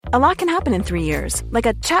A lot can happen in 3 years, like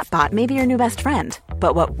a chatbot may be your new best friend.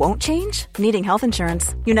 But what won't change? Needing health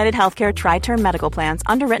insurance. United Healthcare Tri-Term Medical Plans,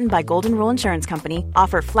 underwritten by Golden Rule Insurance Company,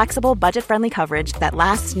 offer flexible, budget-friendly coverage that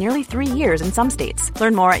lasts nearly 3 years in some states.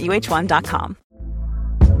 Learn more at uh1.com.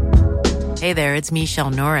 Hey there, it's Michelle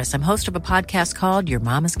Norris. I'm host of a podcast called Your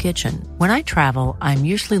Mama's Kitchen. When I travel, I'm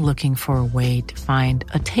usually looking for a way to find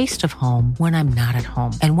a taste of home when I'm not at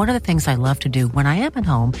home. And one of the things I love to do when I am at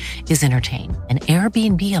home is entertain. And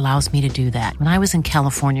Airbnb allows me to do that. When I was in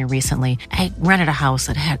California recently, I rented a house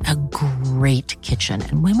that had a great kitchen.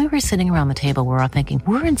 And when we were sitting around the table, we were all thinking,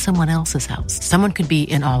 we're in someone else's house. Someone could be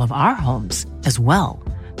in all of our homes as well.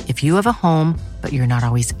 If you have a home, but you're not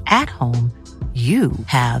always at home, you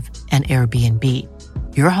have an Airbnb.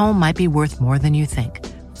 Your home might be worth more than you think.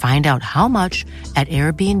 Find out how much at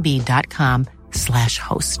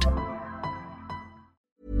airbnb.com/host.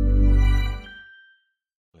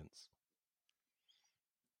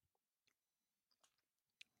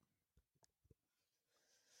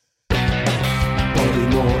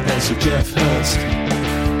 Bodymore and Sir Geoff Hurst,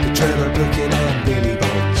 the Trevor Brooking and Billy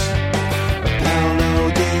Bonds, Paolo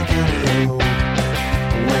Di Canio,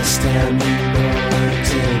 West Ham United,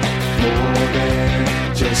 more than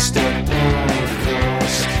just a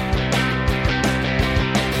podcast.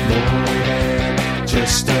 More than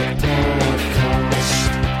just a podcast.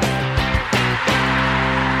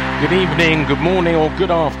 Good evening, good morning, or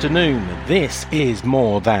good afternoon. This is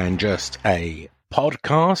more than just a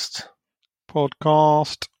podcast.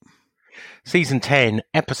 Season 10,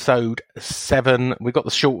 episode 7. We've got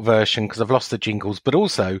the short version because I've lost the jingles, but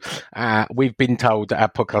also we've been told that our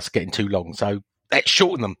podcasts are getting too long, so let's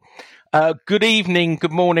shorten them. Good evening,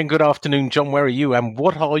 good morning, good afternoon, John. Where are you and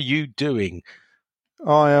what are you doing?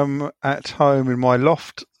 I am at home in my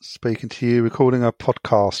loft speaking to you, recording a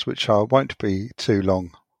podcast, which won't be too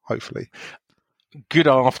long, hopefully. Good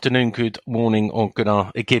afternoon, good morning, or good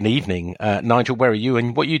evening. Nigel, where are you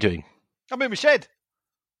and what are you doing? I'm in my shed.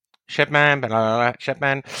 Shedman,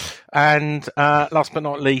 Shedman. And last but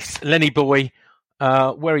not least, Lenny Boy,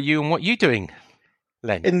 where are you and what are you doing,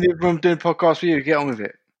 Len? In the room doing a podcast with you. Get on with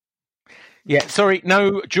it. Yeah, sorry,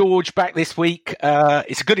 no George back this week.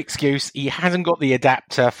 It's a good excuse. He hasn't got the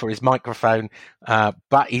adapter for his microphone,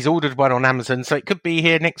 but he's ordered one on Amazon, so it could be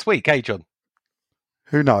here next week, eh, John?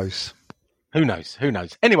 Who knows? Who knows?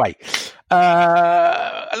 Anyway,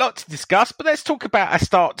 a lot to discuss, but let's talk about our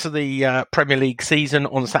start to the Premier League season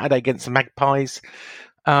on Saturday against the Magpies.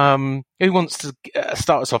 Who wants to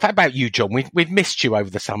start us off? How about you, John? We've missed you over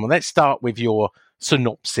the summer. Let's start with your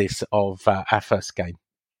synopsis of our first game.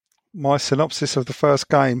 My synopsis of the first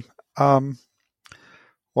game.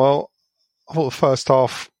 Well, I thought the first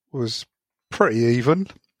half was pretty even.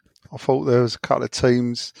 I thought there was a couple of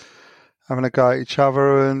teams having a go at each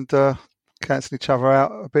other and cancelling each other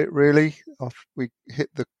out a bit, really. We hit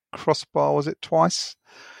the crossbar, was it twice?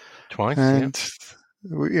 And,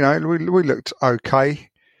 yeah. We looked okay,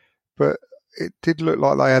 but it did look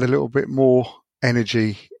like they had a little bit more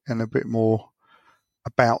energy and a bit more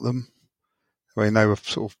about them. I mean, they were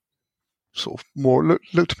sort of more,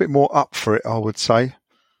 looked a bit more up for it, I would say.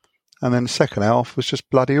 And then the second half was just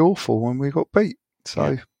bloody awful when we got beat.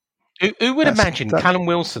 So, who would imagine Callum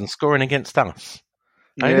Wilson scoring against us?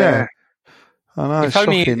 Yeah. I know, if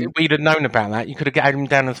only we'd have known about that, you could have got him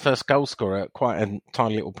down as first goal scorer at quite a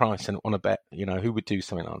tiny little price and on a bet. Who would do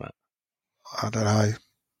something like that? I don't know,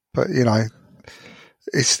 but it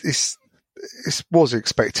was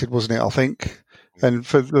expected, wasn't it? I think, and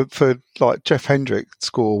for like Jeff Hendrick to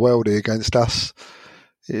score a worldie against us,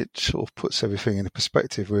 it sort of puts everything into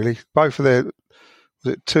perspective. Really, both of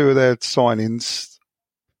two of their signings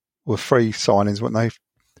were free signings, weren't they?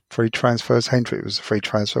 Free transfers. Hendrick was a free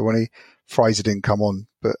transfer when Fraser didn't come on,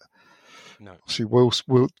 but no. Obviously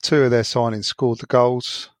two of their signings scored the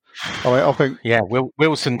goals. I think. Yeah,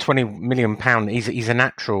 Wilson, £20 million. He's a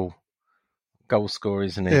natural goal scorer,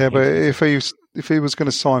 isn't he? Yeah, but if he was going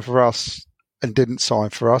to sign for us and didn't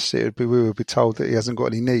sign for us, we would be told that he hasn't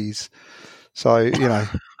got any knees. So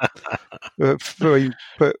but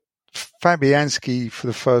Fabianski for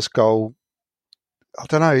the first goal, I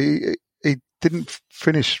don't know. He didn't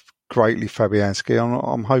finish greatly, Fabianski.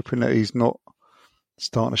 I'm hoping that he's not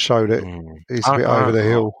starting to show that he's a bit over the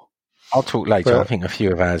hill. I'll talk later. I think a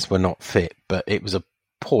few of ours were not fit, but it was a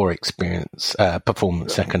poor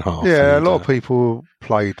performance second half. Yeah, a lot of people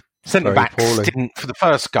played centre-backs poorly. Didn't for the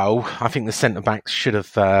first goal. I think the centre-backs should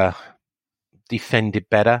have defended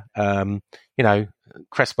better.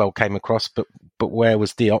 Cresswell came across, but where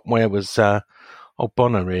was Diop? Where was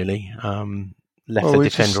Bonner, really? Left the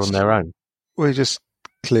defender on their own. We just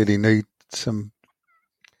clearly need some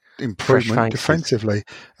improvement defensively.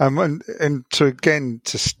 And to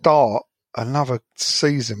start another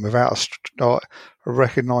season without a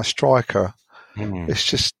recognised striker, it's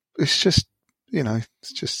just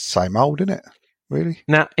same old, isn't it? Really.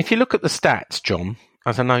 Now, if you look at the stats, John,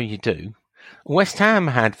 as I know you do, West Ham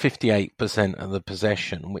had 58% of the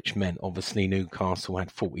possession, which meant obviously Newcastle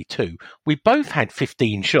had 42. We both had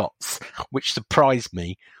 15 shots, which surprised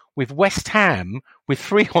me, with West Ham with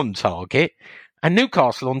 3 on target and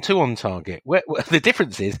Newcastle on 2 on target. The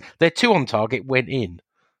difference is their 2 on target went in.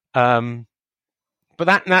 But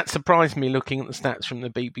that surprised me looking at the stats from the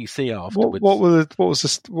BBC afterwards. What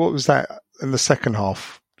was that in the second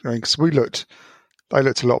half? Because they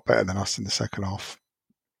looked a lot better than us in the second half.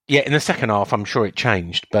 Yeah, in the second half, I'm sure it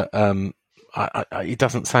changed, but it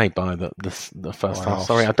doesn't say by the first half.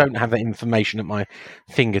 Sorry, I don't have that information at my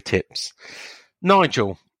fingertips.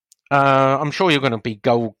 Nigel, I'm sure you're going to be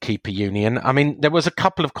goalkeeper union. I mean, there was a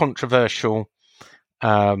couple of controversial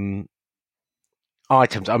items.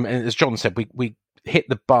 I mean, as John said, we hit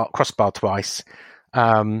the crossbar twice.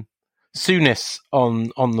 Souness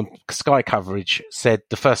on the Sky coverage said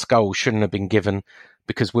the first goal shouldn't have been given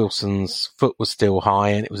because Wilson's foot was still high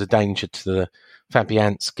and it was a danger to the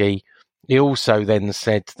Fabianski. He also then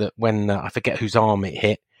said that when, I forget whose arm it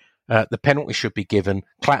hit, the penalty should be given.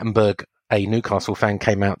 Clattenburg, a Newcastle fan,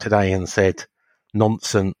 came out today and said,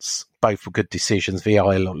 nonsense, both were good decisions.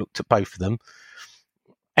 VAR looked at both of them.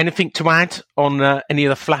 Anything to add on any of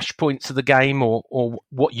the flashpoints of the game or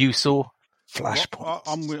what you saw? Flashpoints.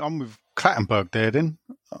 I'm with Clattenburg there then.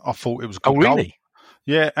 I thought it was a good goal. Oh, really?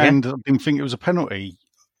 Yeah, and I didn't think it was a penalty.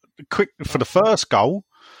 Quick for the first goal,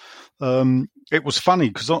 it was funny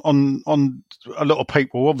because on a lot of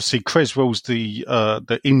people, obviously Creswell's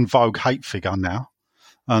the in vogue hate figure now,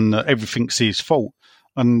 and everything's his fault.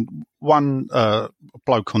 And one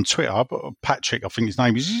bloke on Twitter, Patrick, I think his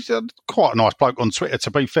name is, he's quite a nice bloke on Twitter,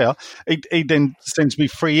 to be fair. He then sends me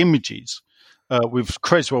 3 images with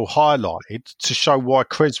Creswell highlighted to show why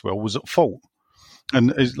Creswell was at fault.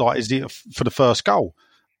 And is it for the first goal?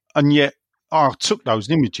 And yet I took those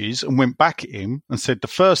images and went back at him and said the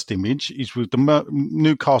first image is with the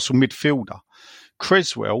Newcastle midfielder.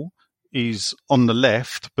 Creswell is on the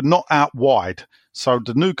left, but not out wide. So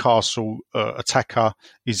the Newcastle attacker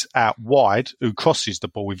is out wide, who crosses the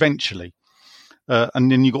ball eventually. And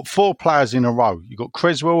then you've got 4 players in a row. You've got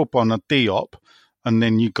Creswell, Ogbonna, Diop, and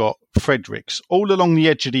then you've got Fredericks, all along the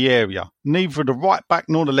edge of the area. Neither the right back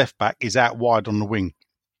nor the left back is out wide on the wing.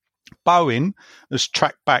 Bowen has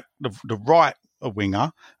tracked back the right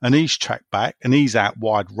winger, and he's tracked back, and he's out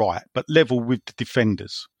wide right, but level with the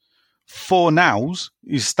defenders. Fornals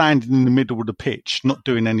is standing in the middle of the pitch, not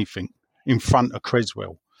doing anything, in front of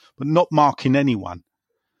Creswell, but not marking anyone.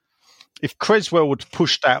 If Creswell had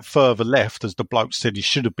pushed out further left, as the bloke said he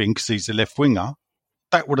should have been because he's a left winger,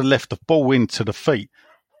 that would have left the ball into the feet.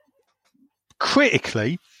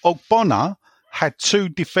 Critically, Ogbonna had 2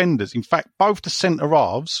 defenders. In fact, both the centre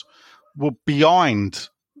halves were behind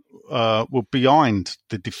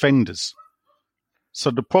the defenders.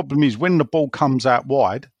 So the problem is when the ball comes out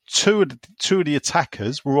wide, two of the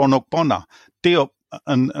attackers were on Ogbonna. Diop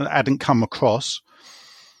and hadn't come across.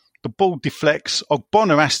 The ball deflects.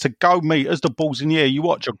 Ogbonna has to go meet, as the ball's in the air, you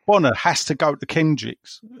watch, Ogbonna has to go to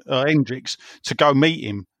Hendricks to go meet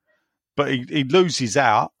him. But he loses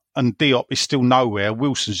out and Diop is still nowhere.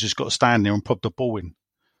 Wilson's just got to stand there and pop the ball in.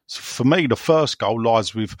 So for me, the first goal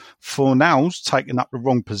lies with Fornals taking up the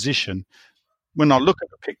wrong position. When I look at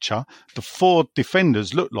the picture, the 4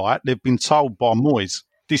 defenders look like they've been told by Moyes,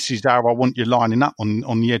 this is how I want you lining up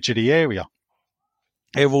on the edge of the area.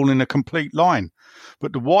 They're all in a complete line.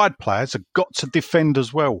 But the wide players have got to defend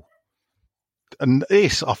as well. And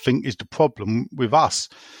this, I think, is the problem with us,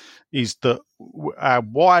 is that our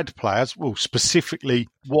wide players, well, specifically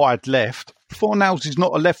wide left, Fornals is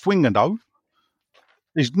not a left winger, though.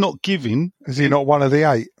 He's not giving. Is he not one of the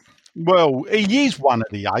 8? Well, he is one of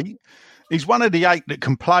the 8. He's one of the 8 that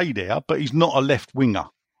can play there, but he's not a left winger.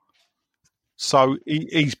 So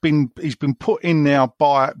he's been put in there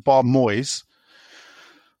by Moyes.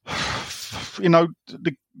 You know,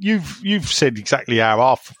 you've said exactly how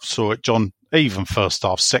I saw it, John. Even first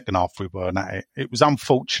half, second half, we weren't at it. It was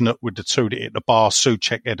unfortunate with the 2 that hit the bar.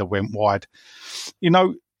 Souček header went wide. You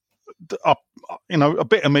know, a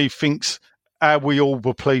bit of me thinks we all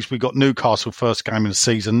were pleased we got Newcastle first game of the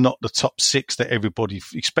season, not the top 6 that everybody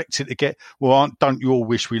expected to get. Well, don't you all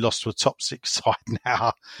wish we lost to a top 6 side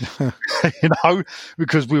now? You know,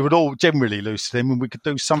 because we would all generally lose to them and we could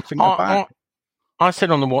do something about it. I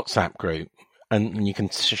said on the WhatsApp group, and you can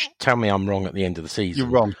tell me I'm wrong at the end of the season.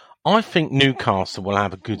 You're wrong. I think Newcastle will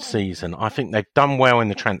have a good season. I think they've done well in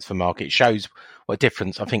the transfer market. It shows what a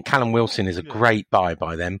difference. I think Callum Wilson is a great buy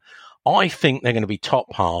by them. I think they're going to be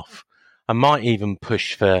top half and might even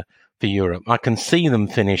push for Europe. I can see them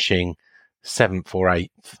finishing 7th or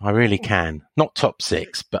 8th. I really can. Not top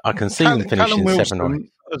 6, but I can see them finishing 7 or 8th.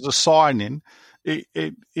 As a signing,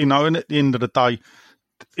 and at the end of the day,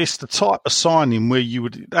 it's the type of signing where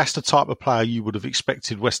that's the type of player you would have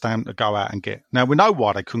expected West Ham to go out and get. Now, we know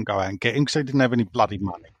why they couldn't go out and get him, because they didn't have any bloody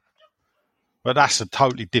money. But that's a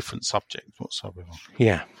totally different subject whatsoever.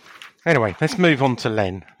 Yeah. Anyway, let's move on to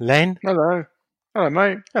Len. Len? Hello. Hello,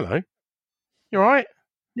 mate. Hello. You all right?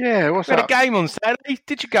 Yeah, what's we had up? a game on Saturday.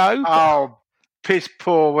 Did you go? Oh, piss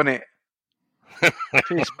poor, wasn't it?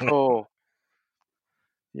 Piss poor.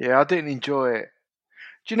 Yeah, I didn't enjoy it.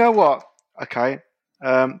 Do you know what? Okay.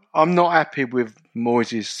 I'm not happy with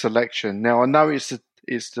Moyes' selection. Now, I know it's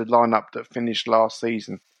the lineup that finished last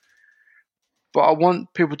season, but I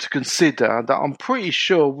want people to consider that I'm pretty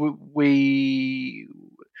sure the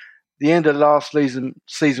end of last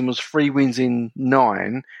season was 3 wins in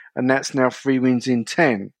 9, and that's now 3 wins in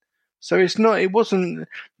 10. So this lineup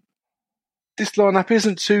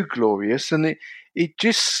isn't too glorious, and it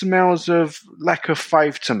just smells of lack of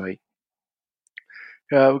faith to me.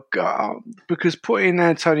 Because putting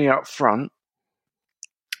Antonio up front,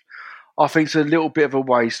 I think it's a little bit of a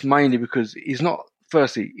waste, mainly because he's not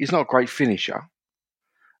a great finisher.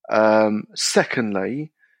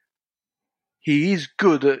 Secondly, he is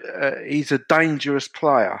good he's a dangerous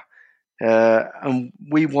player. And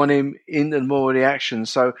we want him in more of the action.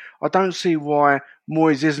 So I don't see why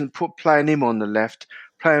Moyes isn't playing him on the left,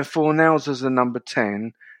 playing Fornals as a number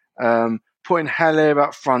 10, putting Haller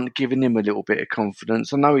up front, giving him a little bit of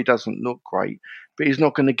confidence. I know he doesn't look great, but he's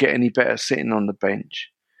not going to get any better sitting on the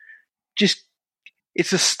bench.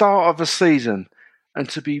 It's the start of a season, and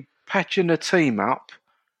to be patching a team up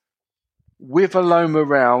with a low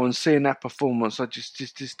morale and seeing that performance, I just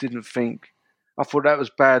didn't think. I thought that was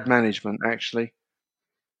bad management, actually.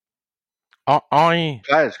 Players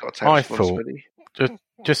got to take responsibility. Thought,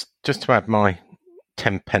 just to add my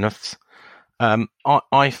 10 penn'orths,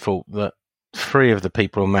 I thought that 3 of the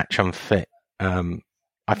people on match unfit. I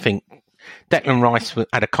think Declan Rice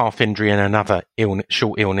had a calf injury and another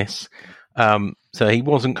short illness. So he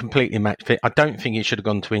wasn't completely match fit. I don't think he should have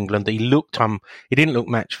gone to England. He didn't look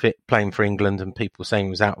match fit playing for England, and people saying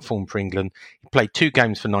he was out of form for England. He played 2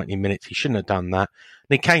 games for 90 minutes. He shouldn't have done that.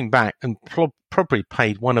 And he came back and probably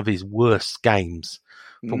played one of his worst games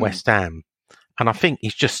for West Ham. And I think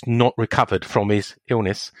he's just not recovered from his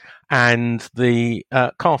illness and the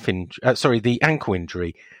the ankle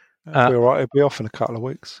injury. It'll be all right. He'll be off in a couple of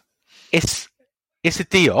weeks. It's a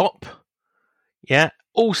Diop, yeah.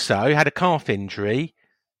 Also had a calf injury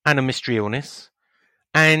and a mystery illness,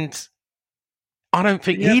 and I don't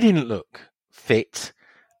think he didn't look fit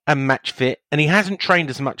and match fit, and he hasn't trained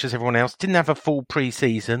as much as everyone else. Didn't have a full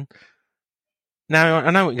pre-season. Now I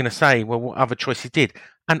know what you're going to say. Well, what other choices did?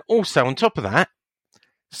 And also on top of that,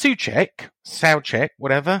 Souček,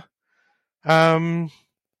 whatever.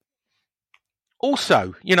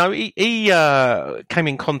 Also, he came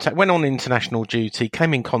in contact, went on international duty,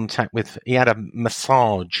 came in contact with, he had a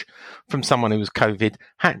massage from someone who was COVID,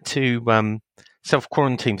 had to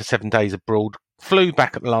self-quarantine for 7 days abroad, flew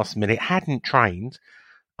back at the last minute, hadn't trained,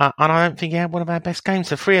 and I don't think he had one of our best games.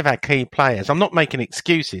 So 3 of our key players, I'm not making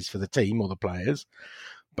excuses for the team or the players,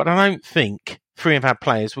 but I don't think 3 of our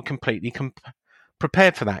players were completely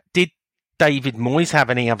prepared for that. Did David Moyes have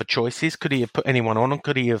any other choices? Could he have put anyone on, or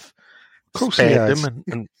could he have spared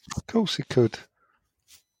them? Of course he could.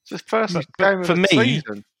 It's the first game of the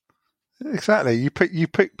season. Exactly. You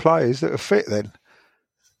pick players that are fit then.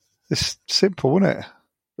 It's simple, isn't it?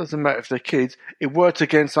 Doesn't matter if they're kids. It worked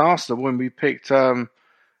against Arsenal when we picked Oxford.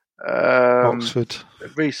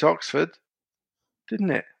 Reece Oxford,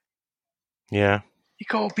 didn't it? Yeah. You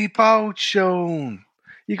got to be bold, Sean.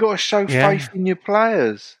 You got to show faith in your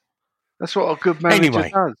players. That's what a good manager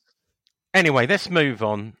does. Anyway, let's move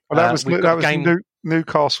on. Well, that was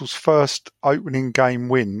Newcastle's first opening game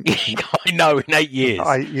win. I know, in 8 years.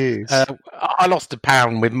 8 years. I lost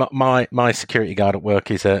 £1 with my security guard at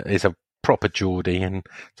work is a proper Geordie, and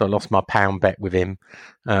so I lost my £1 bet with him.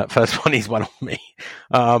 First one he's won on me.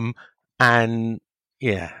 And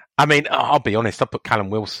yeah, I mean, I'll be honest. I put Callum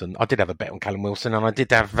Wilson. I did have a bet on Callum Wilson, and I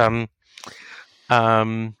did have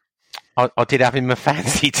I did have him in my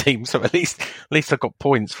fantasy team, so at least I got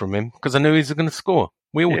points from him because I knew he was going to score.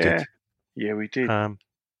 We all did. Yeah, we did.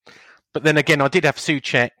 But then again, I did have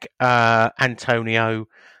Souček, Antonio,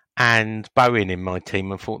 and Bowen in my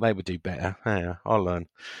team, and thought they would do better. Yeah, I'll learn.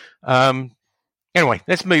 Anyway,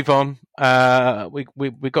 let's move on.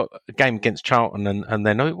 We got a game against Charlton, and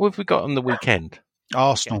then what have we got on the weekend?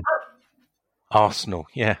 Arsenal. Arsenal,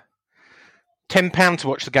 yeah. £10 to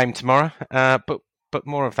watch the game tomorrow, but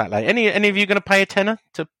more of that later. Any of you going to pay a tenner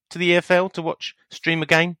to the EFL to stream a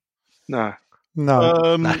game? No.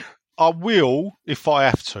 I will if I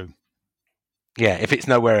have to. Yeah, if it's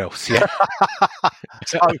nowhere else, yeah.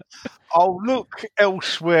 So I'll look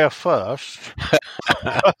elsewhere first,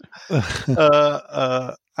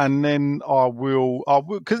 and then I will,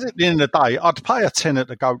 because at the end of the day, I'd pay a tenner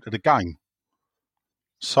to go to the game.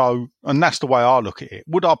 So, and that's the way I look at it.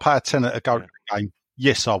 Would I pay a tenner to go to the game?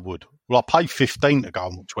 Yes, I would. Well, I pay 15 to go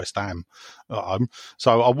and watch West Ham at home,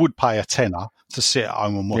 so I would pay a tenner to sit at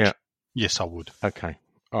home and watch. Yeah. Yes, I would. Okay.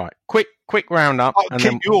 All right. Quick round up. I'll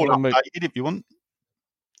keep you all updated if you want.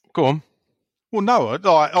 Go on. Well, no, what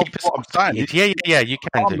I'm saying is, yeah, you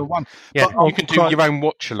can I'm do. the one. Yeah, But you can do your own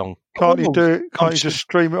watch along. Can't you just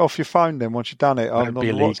stream it off your phone then once you've done it? That'd be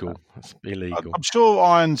illegal. That's illegal. I'm sure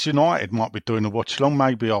Irons United might be doing a watch along.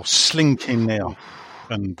 Maybe I'll slink in there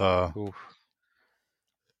and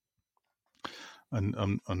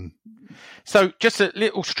So, just a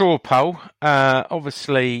little straw poll.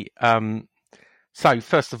 Obviously, so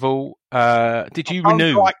first of all, did you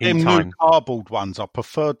renew like in them time? new cardboard ones. I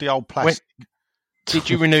preferred the old plastic.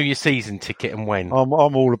 Did you renew your season ticket and when? I'm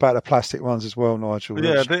all about the plastic ones as well, Nigel.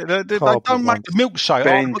 Yeah, they don't make the milkshake.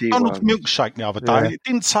 McDonald's milkshake the other day. Yeah. It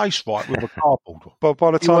didn't taste right with the cardboard. But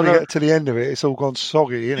by the time you get to the end of it, it's all gone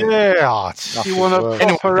soggy, isn't it? Yeah. You want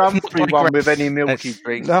a proper Humphrey one with any milky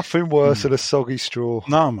drink? Nothing worse than a soggy straw.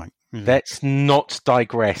 No, mate. Yeah. Let's not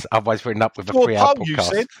digress. Otherwise, we're up with a 3-hour podcast. You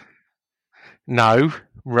said? No,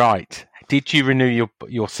 right. Did you renew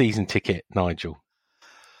your season ticket, Nigel?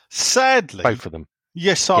 Sadly, Both of them.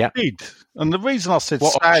 Yes, I did. And the reason I said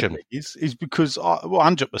What sadly is because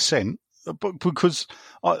 100%, but because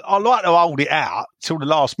I like to hold it out till the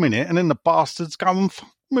last minute, and then the bastards go and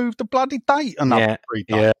move the bloody date another 3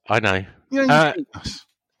 days. Yeah, I know.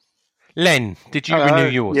 Len, did you renew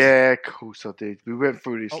yours? Yeah, of course I did. We went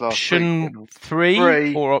through this last week. Option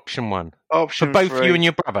 3 or option 1? Option for both 3. you and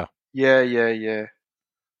your brother? Yeah.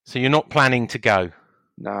 So you're not planning to go?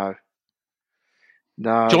 No.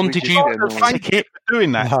 John, did you thank you for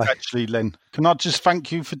doing that, actually, Len? Can I just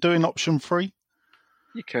thank you for doing option 3?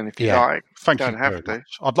 You can if you like. Thank you. You don't have to.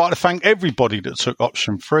 much. I'd like to thank everybody that took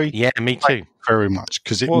option 3. Yeah, me too. Thank you very much.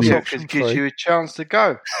 Because it gives you a chance to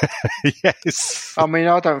go. Yes. I mean,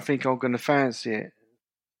 I don't think I'm going to fancy it,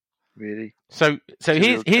 really. So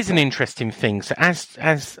here's an interesting thing. So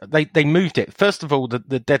as they moved it, first of all,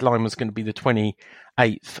 the deadline was going to be the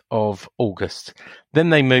 28th of August. Then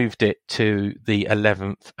they moved it to the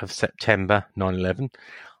 11th of September, 9/11.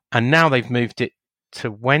 And now they've moved it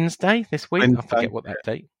to Wednesday this week. Wednesday. I forget what that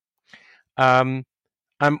date. And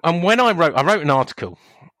when I wrote an article,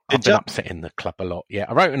 I've been upsetting the club a lot. Yeah,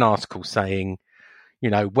 I wrote an article saying,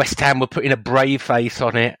 West Ham were putting a brave face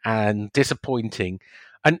on it and disappointing.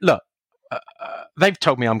 And look, they've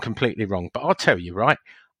told me I'm completely wrong, but I'll tell you, right?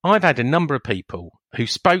 I've had a number of people who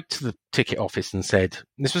spoke to the ticket office and said,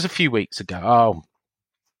 this was a few weeks ago,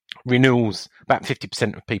 renewals, about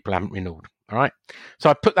 50% of people haven't renewed. All right. So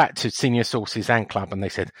I put that to senior sources and club, and they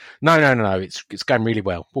said, no, it's going really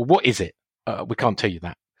well. Well, what is it? We can't tell you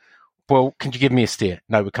that. Well, can you give me a steer?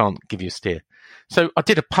 No, we can't give you a steer. So I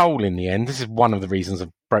did a poll in the end. This is one of the reasons I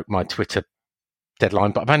broke my Twitter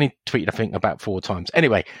deadline, but I've only tweeted, I think, about 4 times.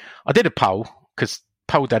 Anyway, I did a poll because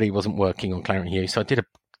Poll Daddy wasn't working on Clarence Hughes, so I did a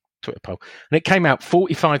Twitter poll, and it came out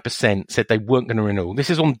 45% said they weren't going to renew.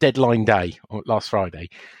 This is on deadline day, last Friday.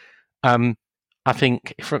 I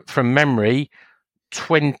think from memory,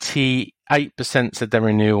 28% said they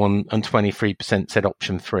renew and 23% said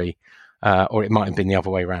option 3, or it might have been the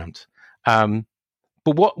other way around.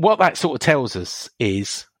 But what that sort of tells us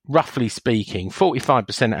is, roughly speaking,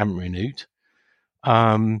 45% haven't renewed.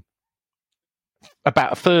 About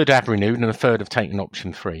a third have renewed and a third have taken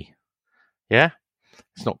option 3. Yeah?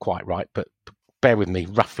 It's not quite right, but bear with me,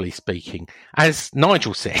 roughly speaking. As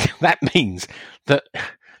Nigel said, that means that,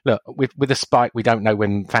 look, with a spike, we don't know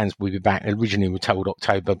when fans will be back. Originally, we were told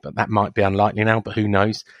October, but that might be unlikely now, but who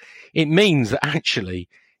knows? It means that actually,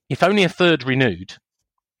 if only a third renewed,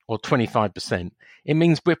 or 25%, it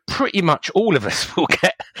means we're pretty much, all of us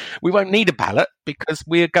we won't need a ballot because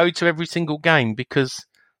we'll go to every single game because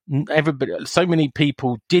so many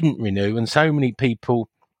people didn't renew and so many people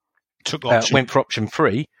went for option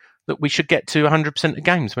 3 that we should get to 100% of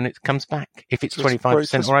games when it comes back, if it's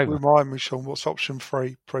 25% or over. Remind me, Sean, what's option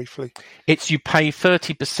 3 briefly? It's you pay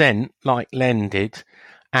 30% like Len did,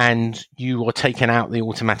 and you are taking out the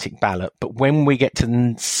automatic ballot. But when we get to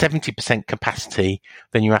 70% capacity,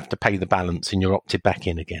 then you have to pay the balance and you're opted back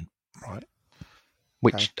in again. Right.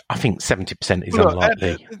 Which I think 70% is Look,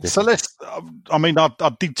 unlikely. so let's. I mean, I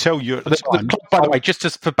did tell you at the time. The club, by the way, just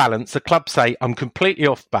as for balance, the club say I'm completely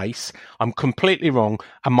off base, I'm completely wrong,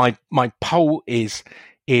 and my poll is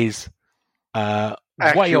way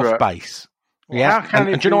off base. Yeah,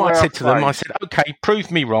 and do you know what I said to them? I said, okay, prove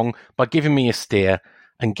me wrong by giving me a steer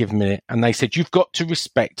and giving me it. And they said, you've got to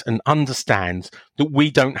respect and understand that we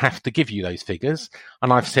don't have to give you those figures.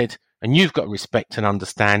 And I've said, and you've got to respect and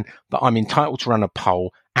understand that I'm entitled to run a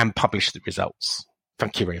poll and publish the results.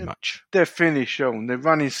 Thank you very much. They're finished, Sean. They're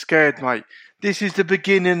running scared, mate. This is the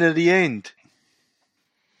beginning of the end.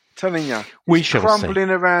 I'm telling you. We shall crumbling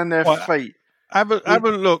see. Around their feet. Have a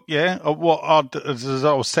look, at what as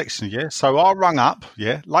I was texting you. So I rung up,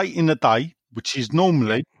 late in the day, which is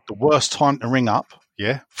normally the worst time to ring up,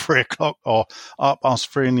 3 o'clock or up past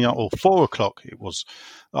 3 in the or 4 o'clock it was.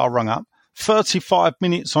 I rung up 35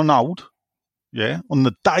 minutes on hold, on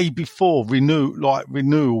the day before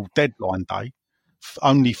renewal deadline day.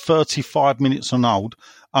 Only 35 minutes on hold.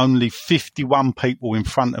 Only 51 people in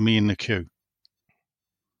front of me in the queue.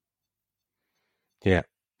 Yeah.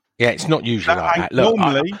 Yeah, it's not usually like that. Look,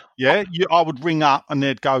 normally, I would ring up and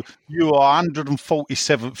they'd go, you are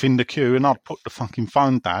 147th in the queue, and I'd put the fucking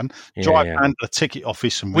phone down, drive down to the ticket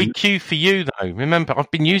office and we queue for you, though. Remember,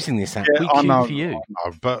 I've been using this app. We queue for you. I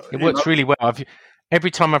know, but it works really well.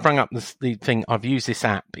 Every time I've rung up the thing, I've used this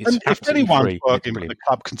app. It's and if anyone free. working at the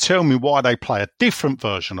club can tell me why they play a different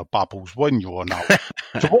version of Bubbles when you're not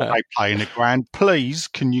to what they play in the ground, please,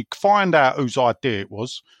 can you find out whose idea it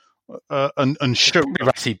was? And shoot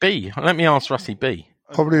Rusty B. Let me ask Rusty B.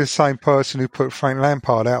 Probably the same person who put Frank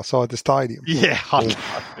Lampard outside the stadium. Yeah.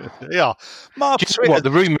 Just what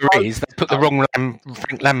the rumour is, they put the wrong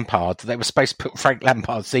Frank Lampard. They were supposed to put Frank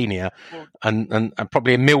Lampard Senior, and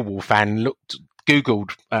probably a Millwall fan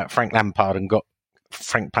googled Frank Lampard and got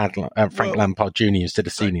Frank Lampard Jr. instead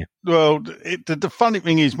of Senior. Well, the funny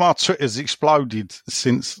thing is, my Twitter's exploded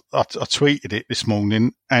since I tweeted it this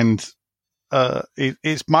morning, and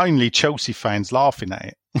it's mainly Chelsea fans laughing at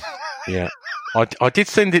it. Yeah, I did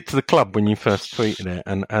send it to the club when you first tweeted it,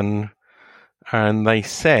 and they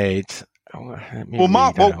said,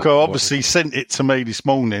 Mark Walker obviously sent it to me this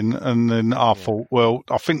morning, and then I thought, well,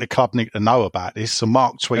 I think the club need to know about this, so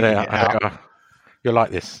Mark tweeted it out. You're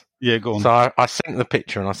like this. Yeah, go on. So I sent the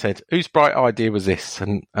picture and I said, whose bright idea was this?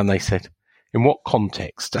 And they said, in what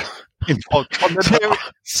context? In what context?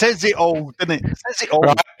 Says it all, doesn't it? Says it all.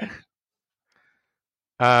 Right.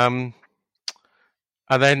 And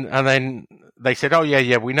then they said, "Oh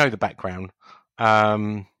yeah, we know the background."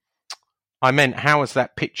 I meant, how has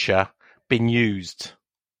that picture been used?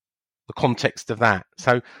 The context of that.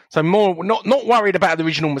 So more not worried about the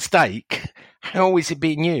original mistake. How is it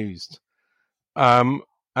being used? And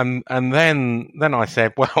then I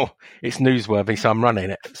said, "Well, it's newsworthy, so I'm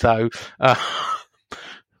running it." So, and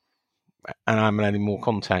I haven't had any more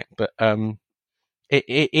contact, but It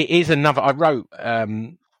is another. I wrote.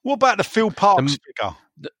 What about the Phil Parks figure?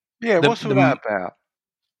 What's all that about?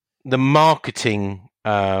 The marketing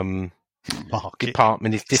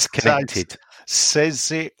department is disconnected. Says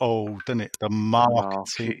it all, doesn't it? The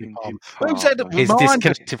marketing department. Is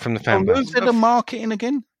disconnected from the fan base. Who's in the marketing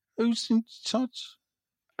again? Who's in charge?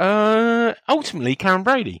 Ultimately, Karen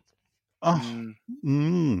Brady. And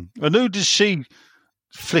who does she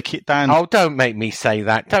flick it down? Oh, don't make me say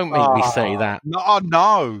that. Don't make me say that. No, I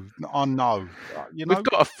know. You know,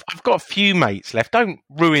 I've got a few mates left. Don't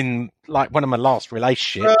ruin like one of my last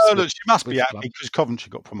relationships. Look, she must be happy because Coventry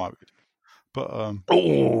got promoted. But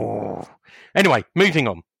anyway, moving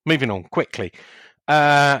on quickly.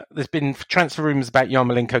 There's been transfer rumours about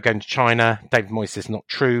Yarmolenko going to China. David Moyes says not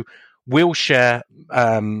true. Wilshere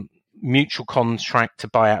mutual contract to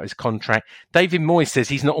buy out his contract. David Moyes says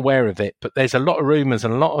he's not aware of it, but there's a lot of rumours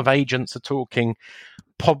and a lot of agents are talking.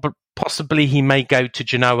 Possibly he may go to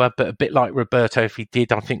Genoa, but a bit like Roberto, if he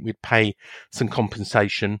did, I think we'd pay some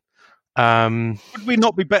compensation. Would we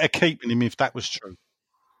not be better keeping him if that was true?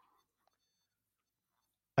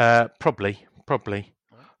 Probably.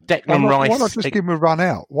 Declan Rice. Why not just give him a run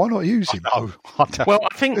out? Why not use him? Well,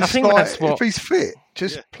 I think that's what. If he's fit,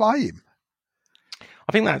 just play him.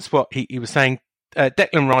 I think that's what he was saying.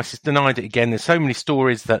 Declan Rice has denied it again. There's so many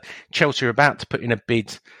stories that Chelsea are about to put in a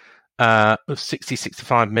bid of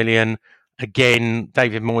 65 million. Again,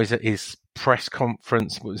 David Moyes at his press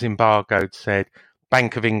conference, what was embargoed, said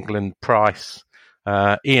Bank of England price.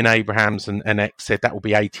 Ian Abrahams and X said that will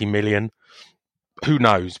be 80 million. who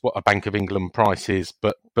knows what a Bank of England price is,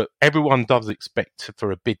 but everyone does expect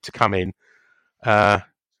for a bid to come in.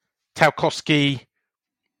 Tarkowski,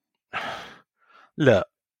 look,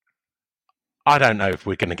 I don't know if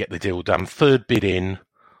we're going to get the deal done. Third bid in,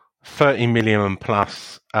 30 million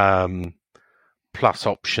plus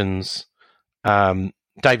options.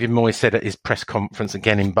 David Moyes said at his press conference,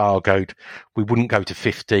 again embargoed, we wouldn't go to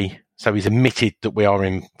 50. So he's admitted that we are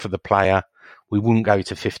in for the player. We wouldn't go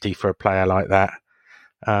to 50 for a player like that.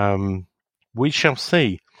 We shall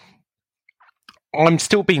see. I'm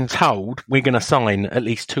still being told we're going to sign at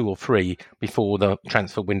least 2 or 3 before the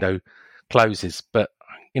transfer window closes. But,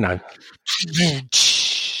 you know,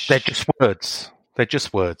 they're just words. They're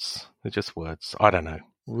just words. I don't know.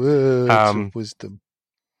 Words of wisdom.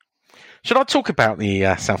 Should I talk about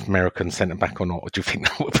the South American centre-back or not? Or do you think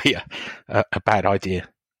that would be a bad idea?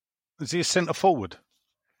 Is he a centre forward?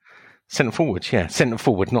 Centre forward, yeah. Centre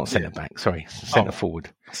forward, not centre back. Sorry, centre forward.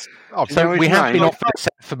 So we have been offered a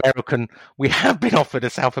South American. We have been offered a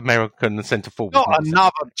South American centre forward. Not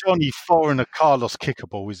another Johnny Foreigner Carlos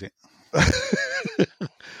Kickerball, is it?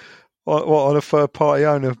 What on a third-party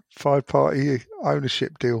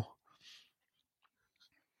ownership deal?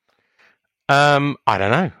 I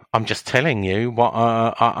don't know. I'm just telling you what.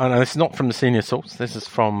 I know this is not from the senior source. This is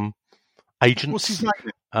from agents. What's his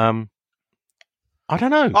name? I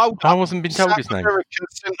don't know. I wasn't been told his name. American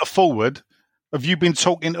centre forward. Have you been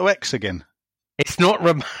talking to X again? It's not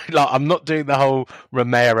like I'm not doing the whole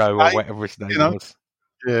Romero or whatever his name was.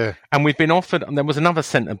 Yeah. And we've been offered. And there was another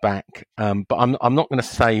centre back, but I'm not going to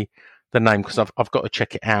say the name because I've got to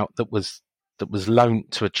check it out. That was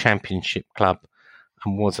loaned to a Championship club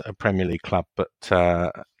and was at a Premier League club. But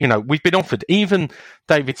you know, we've been offered. Even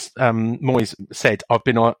David Moyes said I've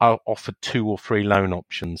been offered 2 or 3 loan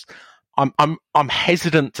options. I'm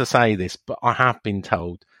hesitant to say this, but I have been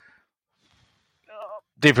told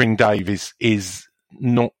Dithering Dave is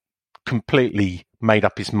not completely made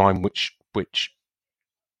up his mind which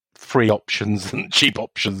free options and cheap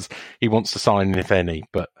options he wants to sign, if any.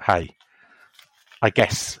 But hey, I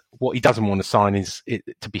guess what he doesn't want to sign is,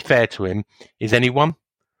 to be fair to him, is anyone.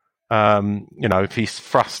 You know, if he's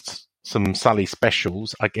thrust some Sully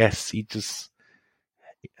specials, I guess he just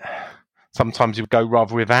sometimes he would go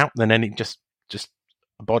rather without than any just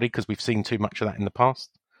a body, because we've seen too much of that in the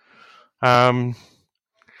past.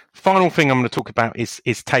 Final thing I'm going to talk about is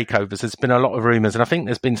takeovers. There's been a lot of rumours, and I think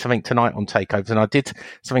there's been something tonight on takeovers. And I did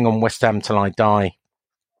something on West Ham Till I Die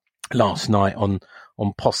last night on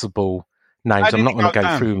possible names. I'm not going to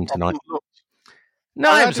go through them tonight.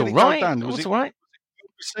 No, it was all right. It was all right.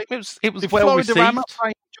 It was well received.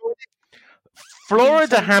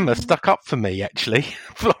 Florida Hammer stuck up for me, actually.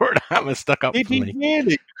 Florida Hammer stuck up for me. Did he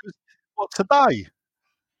really? Because, what, today?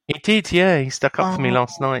 He did, yeah. He stuck up for me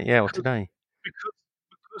last night, yeah, or today.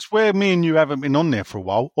 Because where me and you haven't been on there for a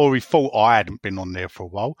while, or he thought I hadn't been on there for a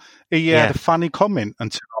while, he had a funny comment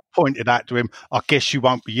until I pointed out to him, I guess you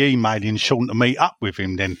won't be emailing Sean to meet up with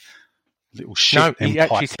him then. Little shit. No, he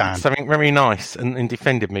actually said something very nice and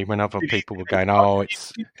defended me when other people were going,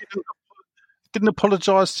 it's... Didn't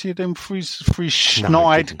apologise to you then for his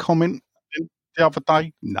snide comment the other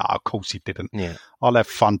day? No, of course he didn't. Yeah. I'll have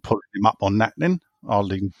fun pulling him up on that then. I'll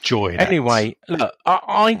enjoy it. Anyway, look,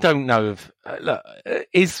 I don't know if...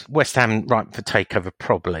 is West Ham right for takeover?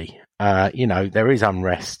 Probably. You know, there is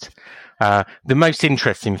unrest. The most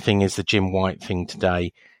interesting thing is the Jim White thing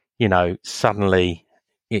today. You know, suddenly,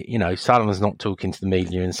 Sullivan's not talking to the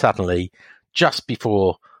media, and suddenly, just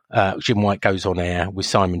before Jim White goes on air with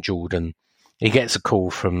Simon Jordan, he gets a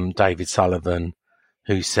call from David Sullivan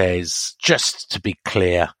who says, just to be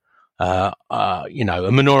clear, a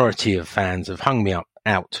minority of fans have hung me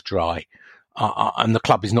out to dry, and the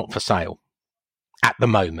club is not for sale at the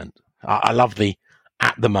moment. I love the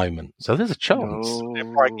at the moment. So there's a chance.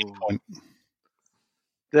 Breaking point.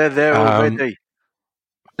 They're there already.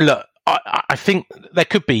 Look, I think there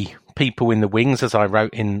could be people in the wings, as I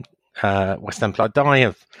wrote in West Ham Till I Die,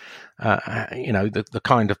 of the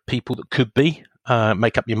kind of people that could be.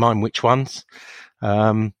 Make up your mind which ones.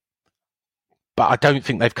 But I don't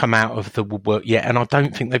think they've come out of the woodwork yet, and I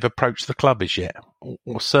don't think they've approached the club as yet,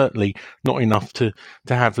 or certainly not enough to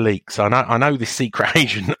have leaks. I know this secret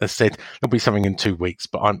agent has said there'll be something in 2 weeks,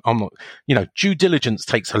 but I'm not. Due diligence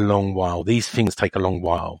takes a long while. These things take a long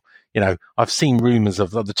while. I've seen rumours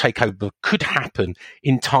of the takeover could happen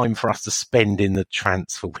in time for us to spend in the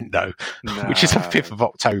transfer window, which is the 5th of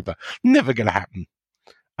October. Never going to happen.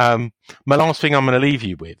 My last thing I'm going to leave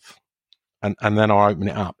you with, and then I'll open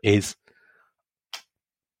it up, is,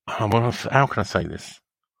 how can I say this?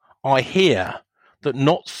 I hear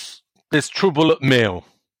that there's trouble at Mill.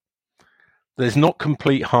 there's not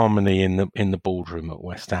complete harmony in the boardroom at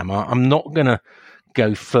West Ham. I'm not going to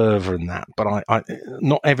go further than that, but I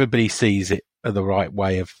not everybody sees it the right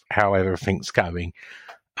way of how everything's going,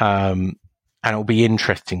 and it'll be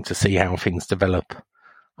interesting to see how things develop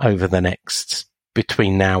over the next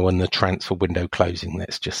between now and the transfer window closing.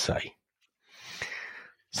 Let's just say.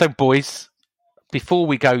 So, boys, before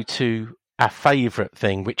we go to our favourite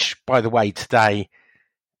thing, which, by the way, today.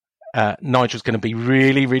 Nigel's going to be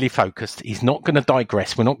really, really focused. He's not going to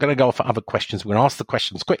digress. We're not going to go off at other questions. We're going to ask the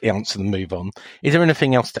questions, quickly answer them, move on. Is there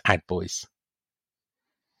anything else to add, boys?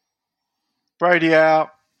 Brady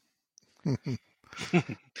out.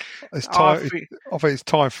 It's time. I think it's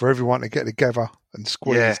time for everyone to get together and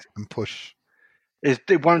squeeze and push.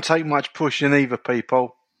 It won't take much pushing either,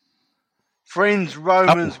 people. Friends,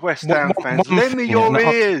 Romans, West Ham fans, lend me your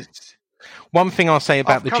ears. One thing I'll say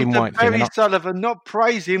about the Jim White thing. Barry Sullivan, not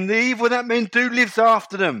praise him. The evil that men do lives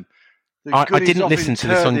after them. I didn't listen to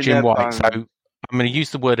this on Jim White, so I'm going to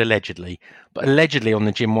use the word allegedly. But allegedly on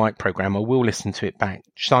the Jim White programme, I will listen to it back.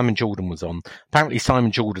 Simon Jordan was on. Apparently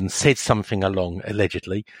Simon Jordan said something along,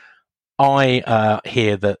 allegedly. I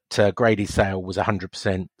hear that Grady Sale was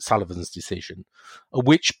 100% Sullivan's decision. At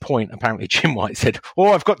which point, apparently, Jim White said,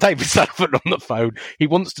 I've got David Sullivan on the phone. He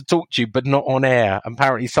wants to talk to you, but not on air.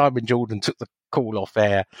 Apparently, Simon Jordan took the call off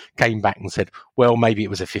air, came back and said, well, maybe it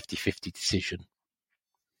was a 50-50 decision.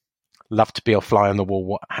 Love to be a fly on the wall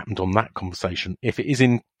what happened on that conversation. If it is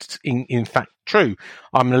in fact true,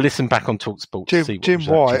 I'm going to listen back on TalkSport to see what Jim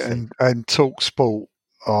White and TalkSport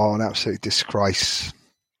are an absolute disgrace.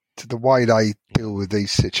 To the way they deal with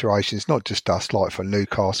these situations, not just us, like for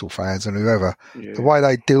Newcastle fans and whoever, the way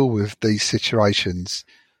they deal with these situations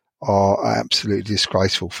are absolutely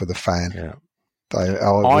disgraceful for the fan. Yeah.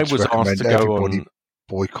 I was asked to go on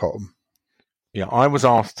boycott them. Yeah, I was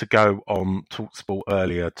asked to go on TalkSport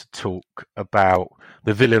earlier to talk about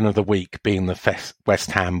the villain of the week being the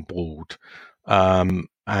West Ham board. And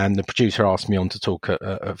the producer asked me on to talk at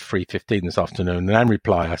 3:15 this afternoon. And in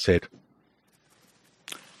reply, I said,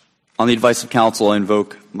 on the advice of counsel, I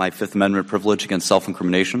invoke my Fifth Amendment privilege against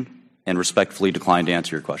self-incrimination and respectfully decline to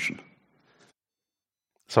answer your question.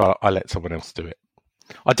 So I let someone else do it.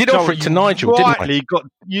 I did offer it to Nigel, didn't I?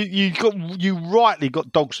 You rightly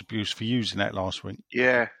got dogs abuse for using that last week.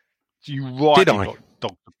 Yeah. You rightly got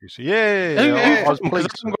dogs abuse. Yeah. I was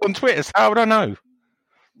on Twitter, so how would I know?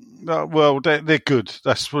 Well, they're good.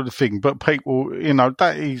 That's the thing. But people,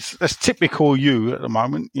 that's typical you at the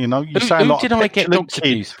moment. You sound like did I get dogs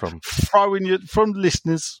abuse from? From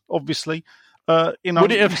listeners, obviously. Would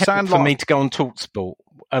it have helped for me to go on TalkSport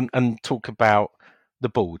and talk about the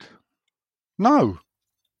board? No,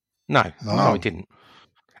 I didn't.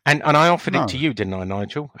 And I offered it to you, didn't I,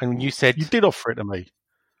 Nigel? And you said you did offer it to me.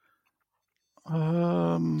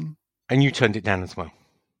 And you turned it down as well.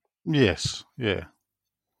 Yes. Yeah.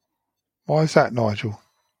 Why is that, Nigel?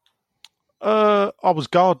 I was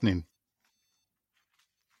gardening.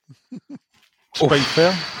 To be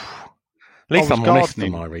fair. At least I'm honest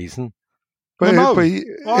in my reason. But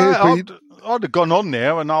I'd have gone on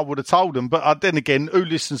there and I would have told them. But then again, who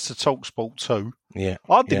listens to TalkSport too? Yeah,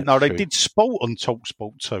 I didn't know they did sport on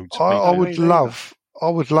TalkSport too. I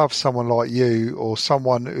would love someone like you or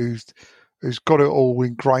someone who's got it all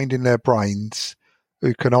ingrained in their brains,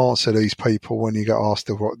 who can answer these people when you get asked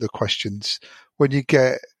the questions. When you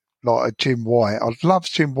get like a Jim White, I'd love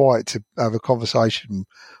Jim White to have a conversation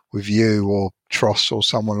with you or Tross or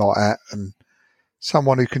someone like that, and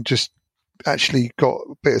someone who can just actually got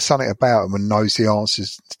a bit of something about them and knows the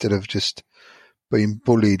answers instead of just being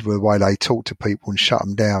bullied with the way they talk to people and shut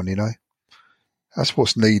them down, That's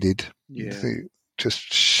what's needed. Yeah. Just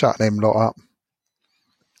shut them lot up.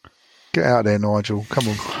 Get out there, Nigel. Come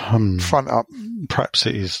on. Front up. Perhaps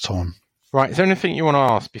it is time. Right. Is there anything you want to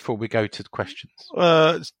ask before we go to the questions?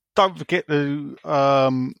 Don't forget to,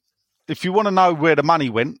 if you want to know where the money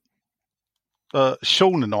went,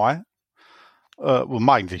 Sean and I, well,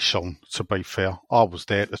 mainly Sean, to be fair, I was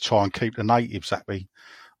there to try and keep the natives happy.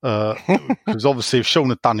 Because obviously if Sean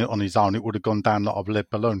had done it on his own, it would have gone down like a lead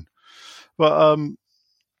balloon. But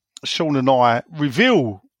Sean and I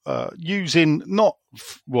reveal, using not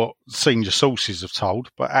what senior sources have told,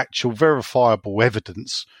 but actual verifiable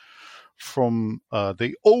evidence from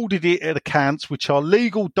the audited accounts, which are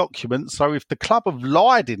legal documents. So if the club have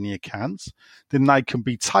lied in the accounts, then they can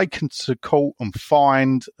be taken to court and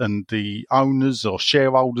fined, and the owners or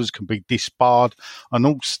shareholders can be disbarred and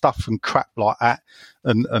all stuff and crap like that,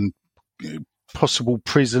 and possible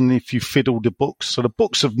prison if you fiddle the books. So the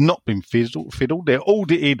books have not been fiddled. They're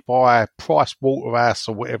audited by Price Waterhouse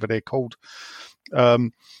or whatever they're called.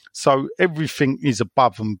 So everything is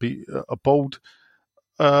above and aboard.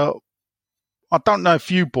 I don't know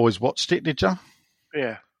if you boys watched it, did you?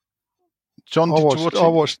 Yeah. John, did you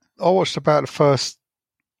watch it? I watched about the first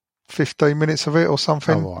 15 minutes of it or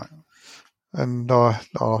something. Oh, right. And I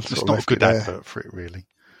It's not a good advert for it, really.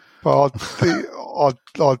 But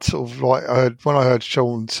I'd sort of like when I heard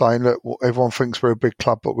Sean saying, "Look, everyone thinks we're a big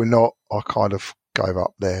club, but we're not." I kind of gave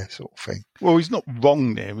up there, sort of thing. Well, he's not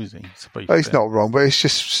wrong there, is he? He's not wrong, but it's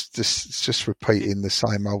just repeating the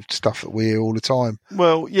same old stuff that we hear all the time.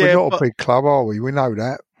 Well, yeah, we're not a big club, are we? We know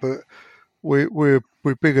that, but we're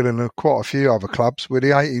bigger than quite a few other clubs. We're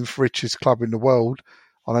the 18th richest club in the world.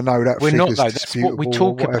 And I know that we're not, though. That's what we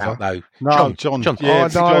talk about, though. No, John. Yeah, I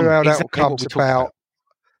know how that exactly comes about.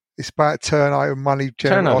 It's about turnover, money,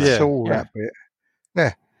 generosity, all that bit.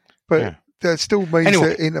 Yeah, but that still means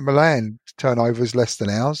that Inter Milan turnover is less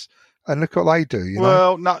than ours. And look what they do. You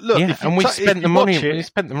know? No, look, and we spent the money. We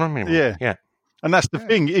spent the money. Yeah. And that's the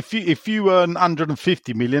thing. If you earn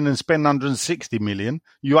 150 million and spend 160 million,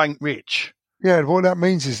 you ain't rich. Yeah, what that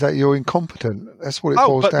means is that you're incompetent. That's what it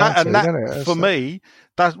boils down to, isn't it? For me,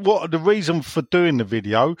 that's what the reason for doing the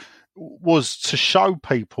video was, to show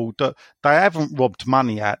people that they haven't robbed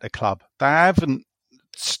money out of the club. They haven't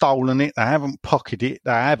stolen it. They haven't pocketed it.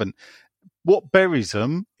 They haven't. What buries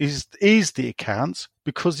them is the accounts,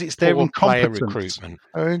 because it's their incompetence. Player recruitment.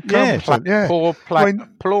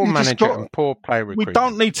 Poor manager and poor player recruitment. We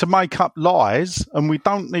don't need to make up lies, and we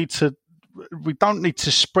don't need to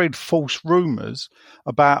spread false rumours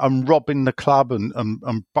about them robbing the club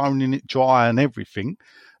and boning it dry and everything,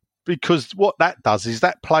 because what that does is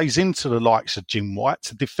that plays into the likes of Jim White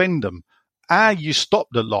to defend them. How you stop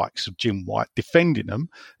the likes of Jim White defending them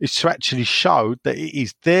is to actually show that it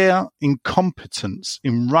is their incompetence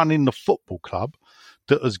in running the football club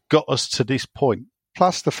that has got us to this point.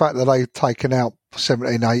 Plus the fact that they've taken out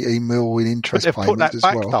 17, 18 mil in interest payments put that as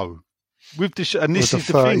back, well. Though. With this, and this with is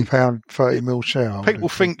the thing. £30, 30 mil share. People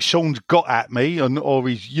think Sean's got at me, or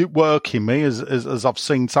he's working me, as I've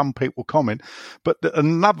seen some people comment. But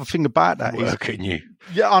another thing about that is working you.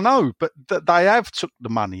 Yeah, I know, but they have took the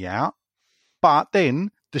money out, but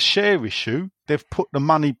then the share issue, they've put the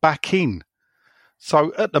money back in.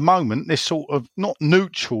 So at the moment, they're sort of not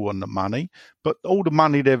neutral on the money, but all the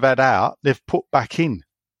money they've had out, they've put back in.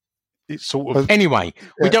 It's sort of anyway.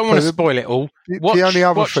 We don't want to spoil it all. Watch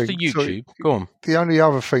the YouTube. Go on. The only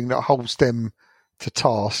other thing that holds them to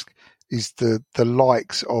task is the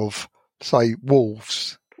likes of, say,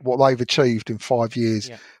 Wolves, what they've achieved in 5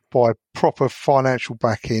 years by proper financial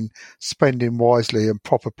backing, spending wisely, and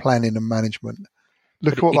proper planning and management.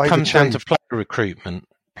 Look at what they've achieved. It comes down to player recruitment.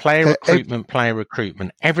 Player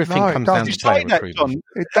recruitment. Everything comes down to player recruitment.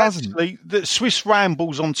 It doesn't. Actually, the Swiss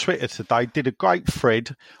Rambles on Twitter today did a great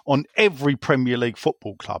thread on every Premier League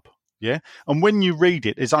football club. Yeah. And when you read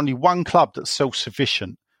it, there's only one club that's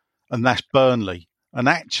self-sufficient, and that's Burnley. And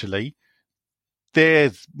actually,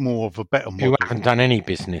 they're more of a better model. Who haven't done any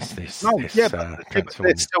business they're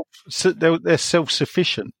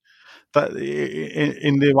self-sufficient. That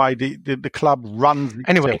in their way, the club runs itself.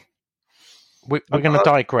 Anyway. We're going to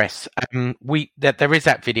digress. There is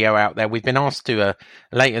that video out there. We've been asked to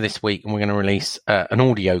later this week, and we're going to release an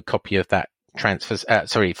audio copy of that finances,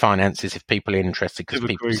 if people are interested, because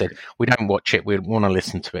people said we don't watch it, we want to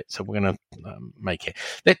listen to it, so we're going to make it.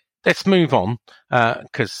 Let's move on,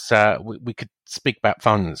 because we could speak about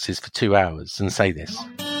finances for 2 hours and say this.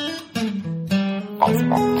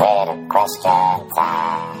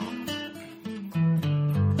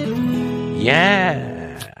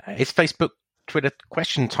 Yeah, it's Facebook Twitter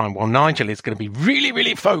question time, while Nigel is going to be really,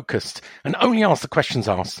 really focused and only ask the questions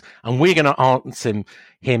asked, and we're going to answer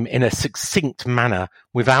him in a succinct manner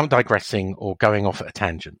without digressing or going off at a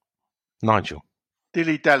tangent. Nigel.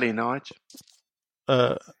 Dilly-dally, Nigel.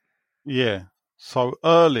 Yeah. So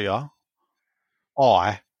earlier,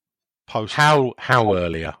 I posted... How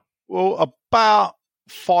earlier? Well, about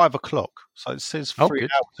 5 o'clock. So it says 3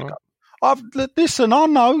 hours ago. Listen, I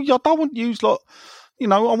know, I don't want to use like... You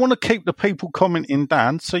know, I want to keep the people commenting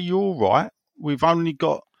down, so you're all right. We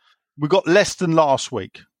got less than last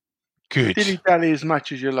week. Good. Dilly-dally as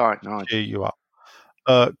much as you like, Nigel. Cheer you up.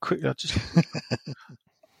 Quickly,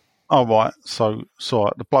 all right, so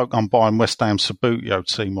the bloke I'm buying West Ham Sabutio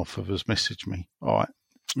team off of has messaged me. All right,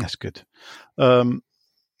 that's good. But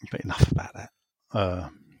enough about that.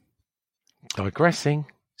 Digressing.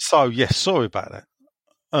 So, yes, sorry about that.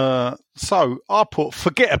 So I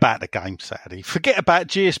forget about the game Saturday. Forget about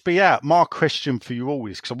GSB out. My question for you all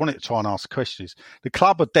is, because I wanted to try and ask questions. The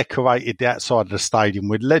club have decorated the outside of the stadium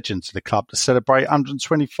with legends of the club to celebrate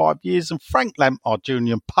 125 years, and Frank Lampard Jr.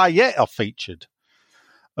 and Payet are featured.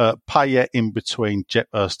 Payet in between Jet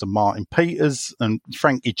Hurst and Martin Peters, and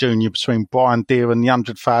Frankie Jr. between Brian Deere and the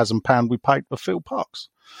 £100,000 we paid for Phil Parkes,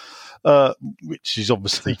 which is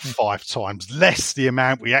obviously 5 times less the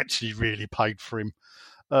amount we actually really paid for him.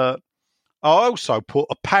 I also put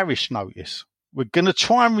a parish notice. We're going to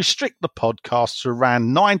try and restrict the podcast to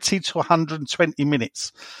around 90 to 120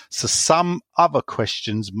 minutes, so some other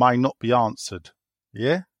questions may not be answered.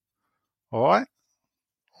 Yeah? All right?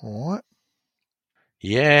 All right.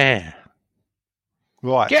 Yeah.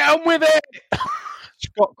 Right. Get on with it.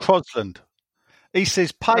 Scott Crosland. He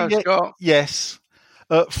says, Payet, Scott. yes.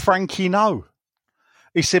 Frankie, no.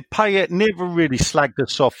 He said, Payet never really slagged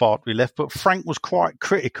us off after he left, but Frank was quite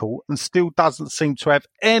critical and still doesn't seem to have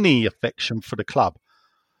any affection for the club.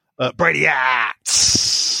 Brady out.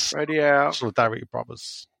 Brady out. Solidarity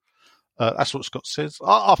Brothers. That's what Scott says.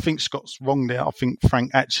 I think Scott's wrong there. I think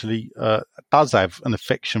Frank actually does have an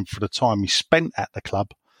affection for the time he spent at the club.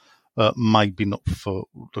 Maybe not for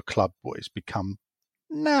the club what it's become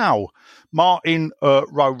now. Martin,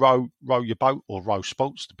 row your boat, or row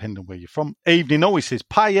sports, depending on where you're from. Evening always says,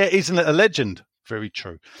 Payet isn't it a legend? Very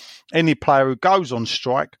true. Any player who goes on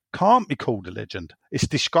strike can't be called a legend. It's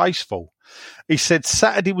disgraceful. He said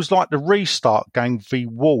Saturday was like the restart game v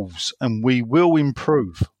Wolves, and we will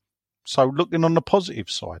improve. So looking on the positive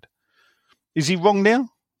side. Is he wrong now?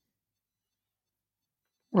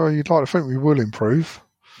 Well, you'd like to think we will improve.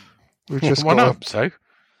 We've just Why got not? So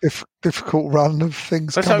difficult run of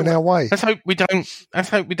things Let's coming hope- our way. let's hope we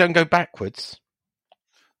don't go backwards.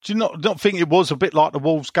 Do you not think it was a bit like the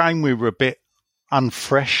Wolves game? We were a bit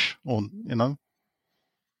unfresh, or No,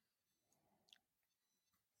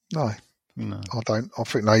 No. I don't. I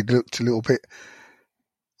think they looked a little bit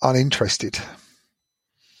uninterested.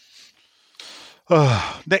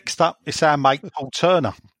 Next up, it's our mate Paul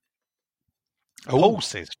Turner. Paul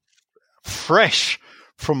says, fresh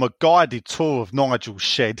from a guided tour of Nigel's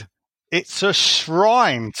shed, it's a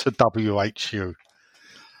shrine to WHU.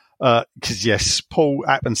 Because, yes, Paul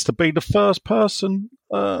happens to be the first person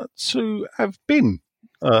to have been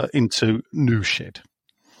into New Shed.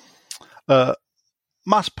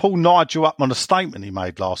 Must pull Nigel up on a statement he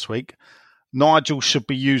made last week. Nigel should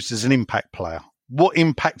be used as an impact player. What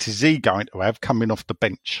impact is he going to have coming off the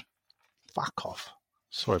bench? Fuck off.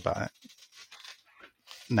 Sorry about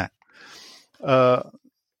that.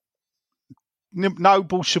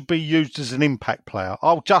 Noble should be used as an impact player.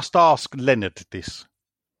 I'll just ask Leonard this.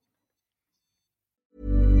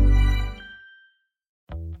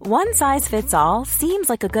 One size fits all seems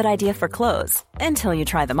like a good idea for clothes until you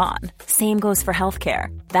try them on. Same goes for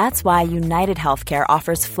healthcare. That's why United Healthcare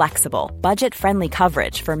offers flexible, budget-friendly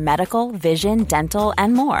coverage for medical, vision, dental,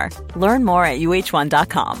 and more. Learn more at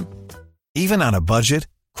uh1.com. Even on a budget,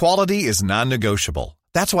 quality is non-negotiable.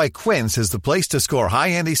 That's why Quince is the place to score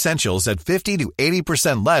high-end essentials at 50 to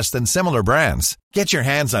 80% less than similar brands. Get your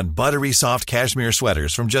hands on buttery soft cashmere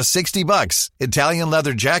sweaters from just $60, Italian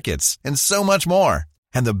leather jackets, and so much more.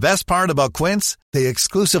 And the best part about Quince, they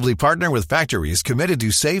exclusively partner with factories committed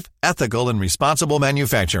to safe, ethical, and responsible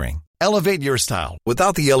manufacturing. Elevate your style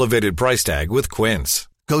without the elevated price tag with Quince.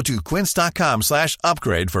 Go to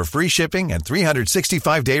quince.com/upgrade for free shipping and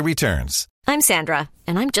 365-day returns. I'm Sandra,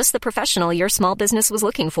 and I'm just the professional your small business was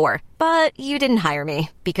looking for. But you didn't hire me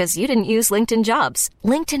because you didn't use LinkedIn Jobs.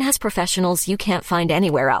 LinkedIn has professionals you can't find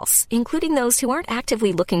anywhere else, including those who aren't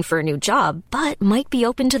actively looking for a new job, but might be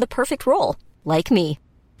open to the perfect role, like me.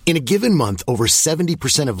 In a given month, over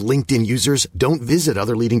 70% of LinkedIn users don't visit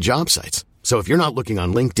other leading job sites. So if you're not looking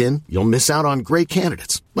on LinkedIn, you'll miss out on great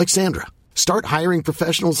candidates like Sandra. Start hiring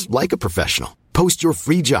professionals like a professional. Post your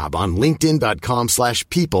free job on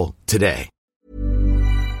linkedin.com/people today.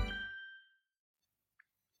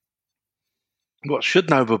 What should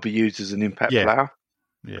Noble be used as an impact player?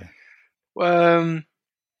 Yeah.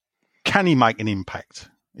 Can he make an impact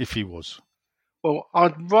if he was? Well,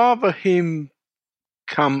 I'd rather him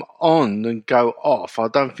come on than go off. I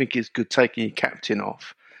don't think it's good taking your captain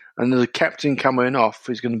off. And the captain coming off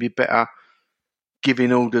is going to be better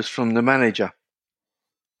giving orders from the manager.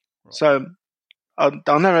 Right. So I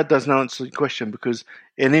know that doesn't answer the question, because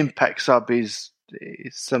an impact sub is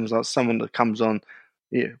sounds like someone that comes on,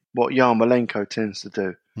 what Yarmolenko tends to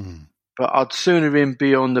do. Mm. But I'd sooner him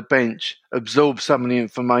be on the bench, absorb some of the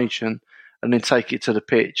information, and then take it to the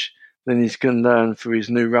pitch. Then he's going to learn for his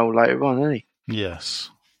new role later on, isn't he?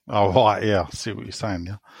 Yes. Oh, right, yeah. I see what you're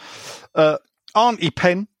saying, yeah. Auntie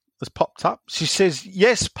Penn has popped up. She says,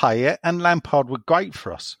 yes, Payet and Lampard were great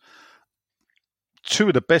for us. 2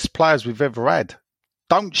 of the best players we've ever had.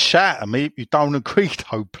 Don't shout at me if you don't agree,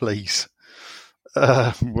 though, please.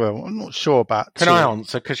 Well, I'm not sure about... Can I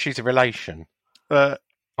answer, because she's a relation?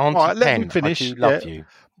 Auntie All right, let Pen, me finish. I do love you.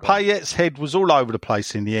 Payet's head was all over the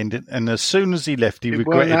place in the end, and as soon as he left, he It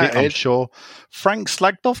regretted weren't it, that I'm head. sure. Frank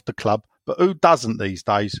slagged off the club, but who doesn't these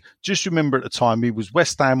days? Just remember at the time he was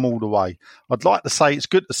West Ham all the way. I'd like to say it's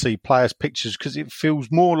good to see players' pictures because it feels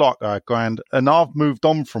more like our ground, and I've moved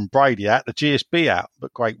on from Brady out to GSB out,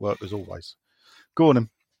 but great work as always. Go on, him.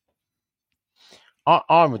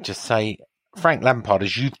 I would just say Frank Lampard,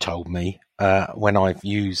 as you've told me when I've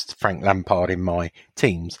used Frank Lampard in my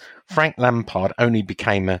teams, Frank Lampard only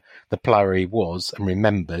became the player he was and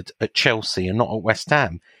remembered at Chelsea and not at West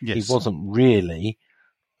Ham. Yes. He wasn't really,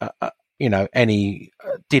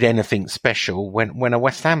 did anything special when a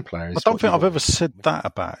West Ham player. I don't think I've ever said that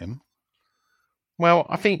about him. Well,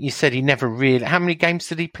 I think you said he never really. How many games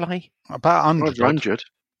did he play? About 100. 100.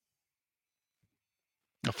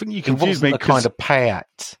 I think you He confused wasn't me the kind because of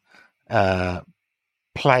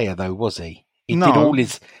player, though, was he? He No.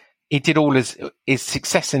 did all his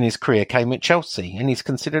success in his career came at Chelsea, and he's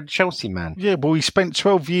considered a Chelsea man. yeah, well, he spent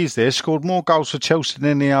 12 years there, scored more goals for Chelsea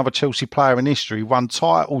than any other Chelsea player in history, won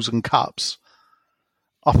titles and cups.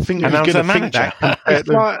 I think And you're now he's going a to think manager. that. It's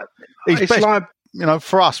like, His it's best, like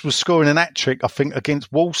for us, was scoring an hat-trick, I think,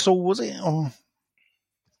 against Walsall, was it? Or...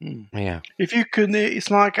 Yeah. if you could,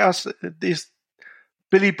 it's like us. This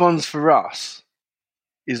Billy Bonds for us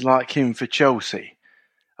is like him for Chelsea.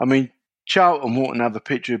 I mean, Charlton wouldn't have a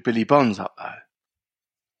picture of Billy Bonds up there.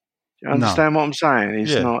 Do you understand what I'm saying?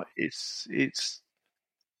 It's Yeah. not. It's.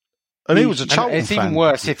 And he was a And Charlton it's fan. even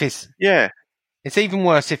worse if his Yeah. It's even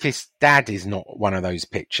worse if his dad is not one of those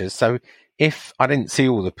pictures. So if I didn't see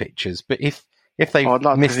all the pictures, but if they I'd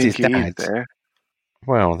like missed to his think he is dad, there.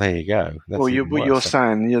 well, there you go. That's Well, even what you're worse.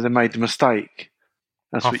 saying, they made the mistake.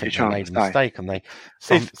 That's I what you're think they trying made to a say. mistake, and they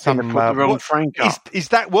They put the wrong Frank up. Is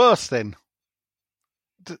that worse then?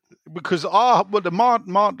 Because when I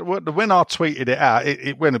tweeted it out,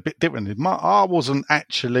 it went a bit differently. I wasn't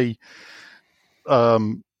actually, I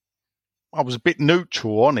was a bit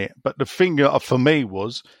neutral on it. But the thing for me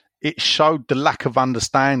was it showed the lack of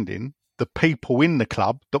understanding the people in the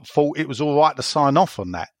club that thought it was all right to sign off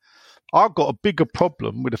on that. I've got a bigger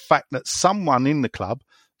problem with the fact that someone in the club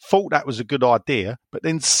thought that was a good idea, but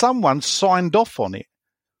then someone signed off on it.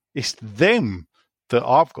 It's them that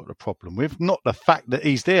I've got a problem with, not the fact that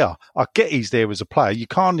he's there. I get he's there as a player. You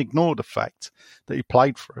can't ignore the fact that he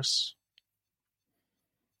played for us.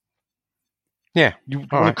 Yeah. You All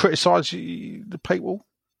want right. to criticise the people?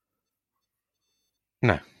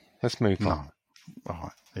 No. Let's move on. No. All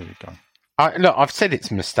right, there we go. Look, I've said it's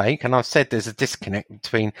a mistake, and I've said there's a disconnect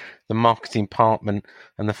between the marketing department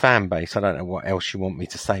and the fan base. I don't know what else you want me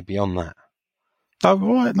to say beyond that. No,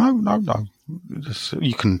 right, no.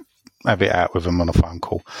 You can have it out with them on a phone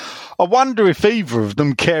call. I wonder if either of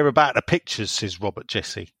them care about the pictures, says Robert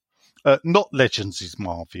Jesse. Not legends, is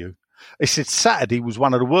my view. He said Saturday was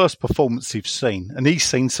one of the worst performances he's seen, and he's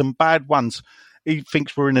seen some bad ones. He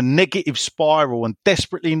thinks we're in a negative spiral and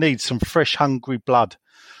desperately need some fresh, hungry blood.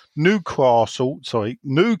 Newcastle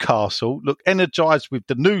look energised with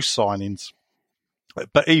the new signings,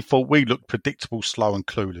 but he thought we looked predictable, slow and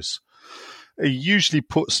clueless. He usually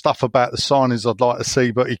put stuff about the signings I'd like to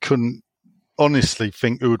see, but he couldn't honestly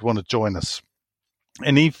think who would want to join us.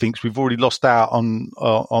 And he thinks we've already lost out on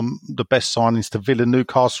the best signings to Villa,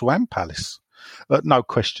 Newcastle and Palace. No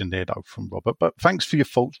question there, though, from Robert. But thanks for your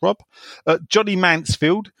thoughts, Rob. Johnny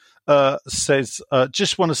Mansfield says,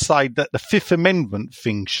 just want to say that the Fifth Amendment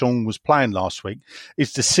thing Sean was playing last week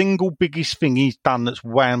is the single biggest thing he's done that's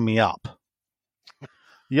wound me up.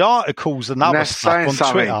 The articles and other That's stuff saying on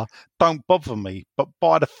something. Twitter don't bother me, but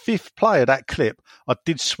by the fifth play of that clip, I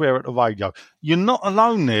did swear at the radio. You're not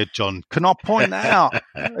alone there, John. Can I point that out?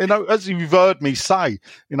 As you've heard me say,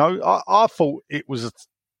 I thought it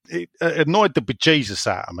annoyed the bejesus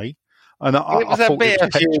out of me. And It was I a thought bit it of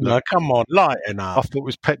was petulant. humour. Come on, lighten I up. thought it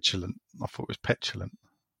was petulant.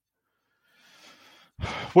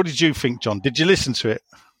 What did you think, John? Did you listen to it?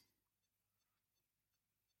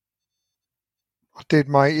 I did,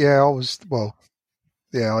 mate. Yeah,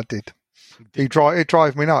 I did. He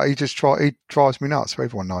drives me nuts. He drives me nuts. So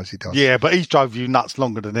everyone knows he does. Yeah, but he's drove you nuts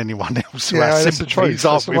longer than anyone else. Yeah, Our that's the truth. sympathies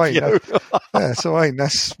are That's the way, with you. Yeah, so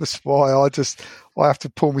that's why I have to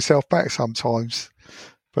pull myself back sometimes.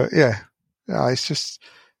 But yeah, it's just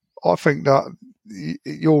I think that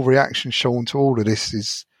your reaction, Sean, to all of this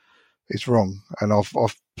is wrong, and I've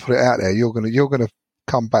put it out there. You're gonna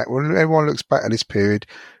come back when everyone looks back at this period.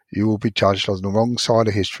 You will be judged on the wrong side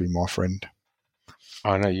of history, my friend.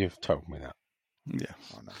 I know you've told me that. Yeah,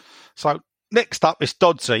 I know. So next up is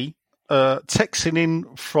Dodsey texting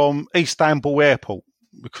in from Istanbul Airport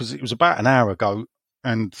because it was about an hour ago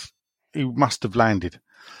and he must have landed.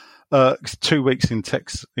 It's 2 weeks in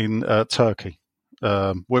Turkey.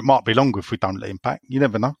 Well, it might be longer if we don't let him back. You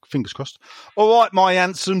never know. Fingers crossed. All right, my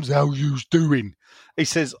handsomes, how you's doing? He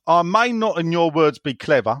says, I may not, in your words, be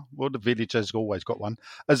clever. Well, the village has always got one.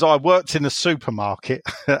 As I worked in a supermarket,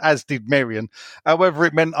 as did Marion. However,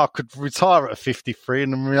 it meant I could retire at 53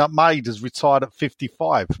 and my maid has retired at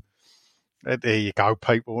 55. There you go,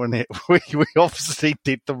 people, isn't it? We obviously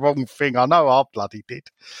did the wrong thing. I know I bloody did.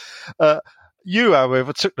 You,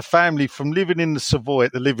 however, took the family from living in the Savoy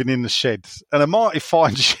to living in the sheds. And a mighty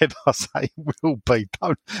fine shed, I say, will be.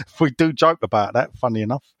 We do joke about that, funny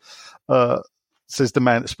enough. Says the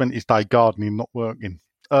man that spent his day gardening, not working.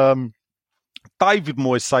 David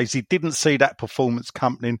Moyes says he didn't see that performance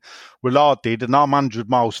coming. Well, I did, and I'm 100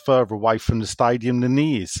 miles further away from the stadium than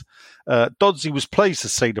he is. Dodsey was pleased to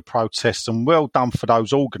see the protests, and well done for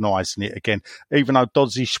those organising it again. Even though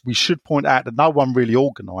Dodsey, we should point out that no one really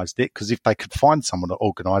organised it, because if they could find someone to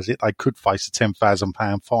organise it, they could face a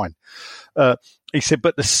 £10,000 fine. He said,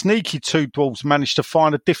 but the sneaky two dwarves managed to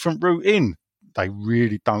find a different route in. They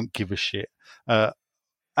really don't give a shit. And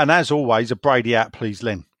as always, a Brady out, please,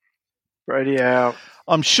 Len. Brady out.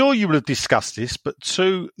 I'm sure you will have discussed this, but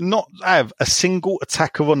to not have a single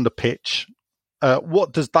attacker on the pitch,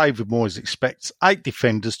 what does David Moyes expect? 8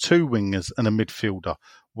 defenders, 2 wingers and a midfielder.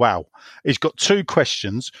 Wow. He's got 2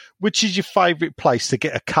 questions. Which is your favourite place to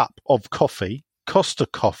get a cup of coffee? Costa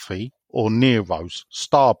Coffee or Nero's,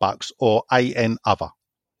 Starbucks or AN other?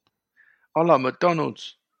 I like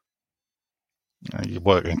McDonald's. You're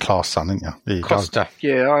working class, son, aren't you? There you Costa. go.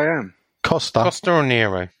 Yeah, I am. Costa or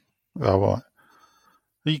Nero? Oh, right. Are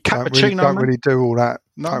you Don't cappuccino? really do all that.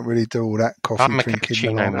 No. Don't really do all that coffee I'm a drinking.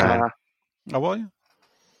 cappuccino man. Oh, are you?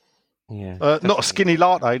 Yeah. Not a skinny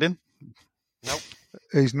latte, then? Nope.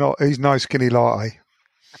 He's not. He's no skinny latte.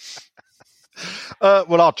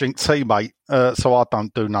 Well, I drink tea, mate, so I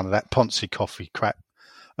don't do none of that Ponzi coffee crap.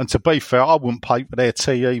 And to be fair, I wouldn't pay for their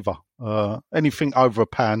tea either. Anything over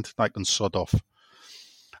 £1, they can sod off.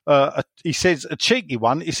 He says, a cheeky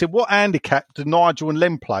one. He said, what handicap do Nigel and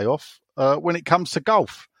Len play off when it comes to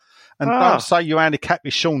golf? And don't say you handicap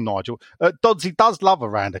your Sean, Nigel. Dodsey does love a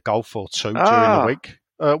round of golf or 2 during the week.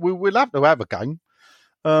 We'll have to have a game.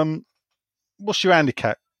 What's your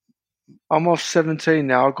handicap? I'm off 17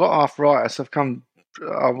 now. I've got arthritis.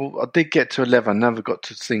 I did get to 11. Never got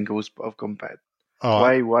to singles, but I've gone back.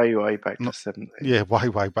 Way back to 17. Yeah,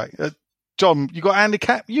 way back. John, you got a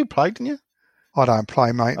handicap? You played, didn't you? I don't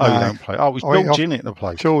play, mate. Oh, no. you don't play. Oh, it was George in it, the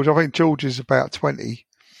place. George, I think George is about 20.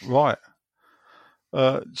 Right.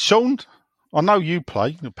 Sean, I know you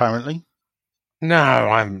play, apparently. No,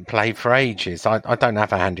 I haven't played for ages. I don't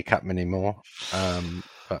have a handicap anymore.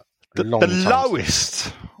 But The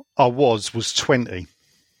lowest I was 20.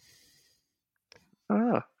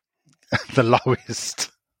 Ah. The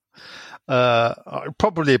lowest.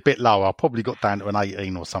 Probably a bit lower. I probably got down to an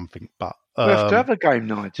 18 or something. But we have to have a game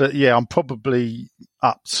night. Yeah, I'm probably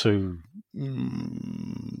up to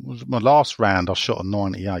was my last round. I shot a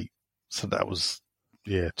 98, so that was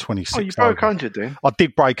 26. Oh, you broke 100 then? I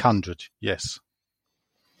did break 100. Yes.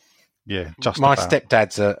 Yeah, just my about.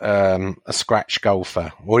 stepdad's a scratch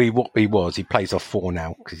golfer. Or what he was. He plays off 4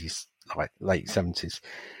 now because he's like late 70s.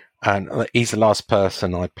 And he's the last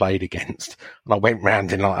person I played against. And I went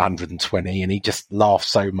round in like 120 and he just laughed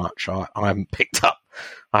so much. I haven't picked up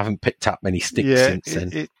many sticks since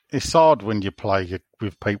then. It's hard when you play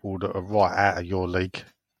with people that are right out of your league.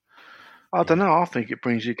 I don't know. I think it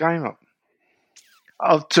brings your game up.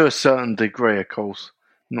 To a certain degree, of course.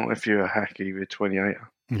 Not if you're a hacky with 28.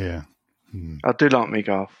 Yeah. I do like me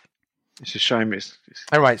golf. It's a shame it's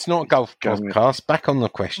anyway, it's not a golf podcast. Back on the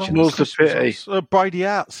question. More's the pity. Brady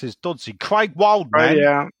out, says Dodsey. Craig Wildman. Brady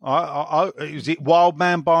out. Is it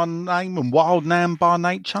Wildman by name and Wildman by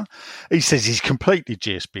nature? He says he's completely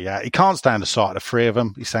GSB out. He can't stand the sight of the 3 of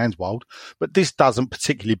them. He sounds wild. But this doesn't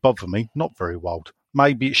particularly bother me. Not very wild.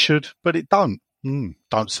 Maybe it should, but it don't.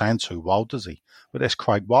 Don't sound too wild, does he? But that's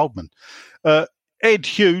Craig Wildman. Ed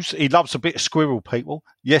Hughes, he loves a bit of squirrel, people.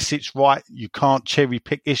 Yes, it's right. You can't cherry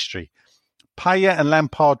pick history. Payet and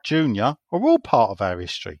Lampard Jr. are all part of our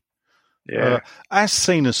history. Yeah. As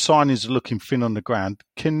seen as signings are looking thin on the ground,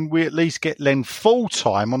 can we at least get Len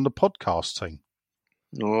full-time on the podcast team?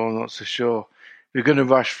 No, I'm not so sure. We're going to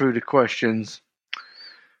rush through the questions.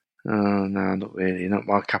 No, not really. Not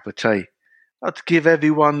my cup of tea. I'd give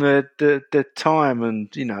everyone the time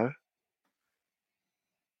and, you know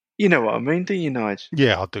what I mean, do you, Nigel?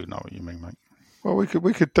 Yeah, I do know what you mean, mate. Well, we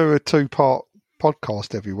could do a 2-part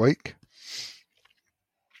podcast every week.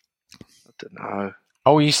 I don't know.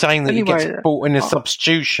 Oh, are you saying that Anyway, he gets brought in a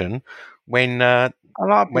substitution when I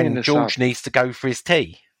like being when a George sub. needs to go for his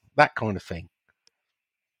tea? that kind of thing.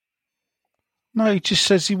 No, he just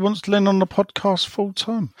says he wants Len on the podcast full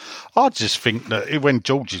time. I just think that when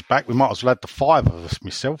George is back, we might as well have the 5 of us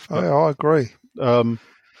myself. But, I agree.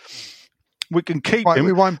 We can keep him.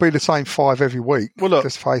 We won't be the same 5 every week. Well, look,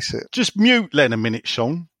 let's face it. Just mute Len a minute,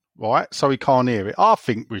 Sean, right? So he can't hear it. I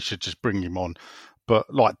think we should just bring him on. But,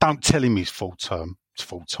 don't tell him he's full-time,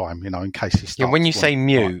 in case he starts. Yeah, when you say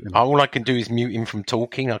mute, all I can do is mute him from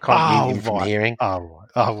talking. I can't mute him from hearing. Oh,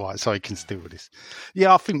 right. So he can still with this.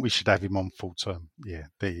 Yeah, I think we should have him on full-term. Yeah,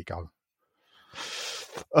 there you go.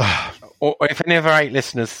 Or if any of our 8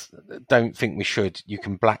 listeners don't think we should, you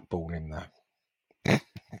can blackball him, though.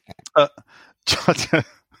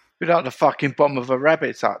 We're like the fucking bottom of a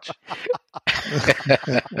rabbit's hutch.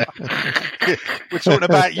 We're talking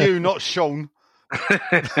about you, not Sean.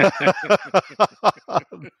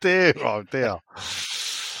 Dear.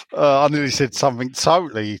 I nearly said something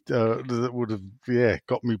totally that would have,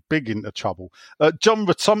 got me big into trouble. John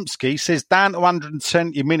Ratomsky says down to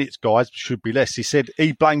 170 minutes, guys, should be less. He said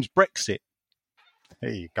he blames Brexit.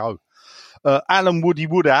 There you go. Alan Woody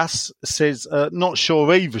Woodhouse says, not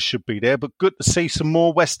sure either should be there, but good to see some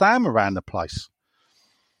more West Ham around the place.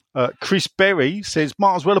 Chris Berry says,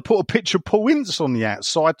 might as well have put a picture of Paul Ince on the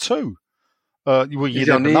outside too. He's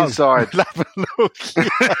on the inside. Have a look.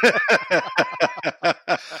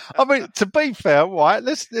 I mean, to be fair, right,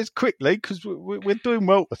 let's quickly, because we're doing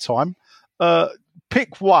well at the time,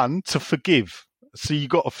 pick one to forgive. So you've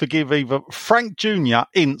got to forgive either Frank Jr.,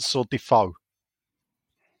 Ince or Defoe.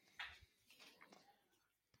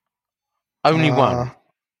 Only one.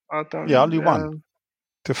 I don't. Yeah, only one.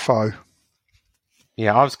 Defoe.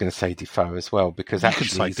 Yeah, I was going to say Defoe as well, because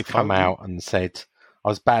actually he's come out and said, I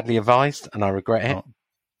was badly advised and I regret it. Oh,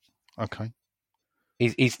 okay.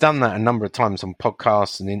 He's done that a number of times on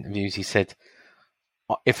podcasts and interviews. He said,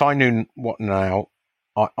 if I knew what now,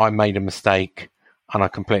 I made a mistake and I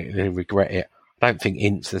completely regret it. I don't think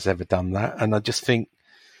Ince has ever done that. And I just think,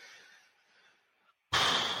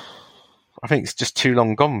 it's just too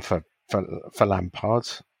long gone for Lampard.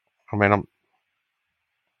 I mean,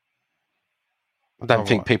 I don't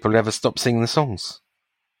think people will ever stop singing the songs.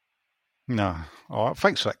 No. All right.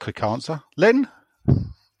 Thanks for that quick answer. Len?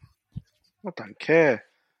 I don't care,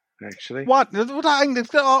 actually. What?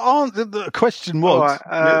 The question was,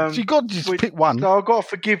 right, you got to just pick one. No, I've got to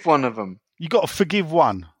forgive one of them. You got to forgive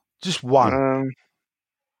one. Just one.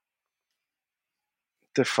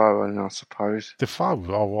 Defoe, I suppose.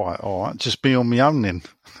 Defoe, all right. Just be on my own then.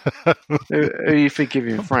 Who are you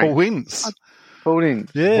forgiving, Frank? Paul Ince. Paul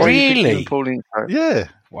Ince. Yeah. Really? Paul Ince. Yeah.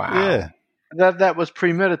 Wow. Yeah. That was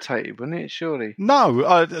premeditated, wasn't it? Surely. No,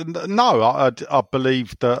 I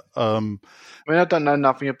believe that. I mean, I don't know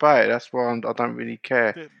nothing about it. That's why I don't really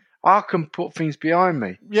care. I can put things behind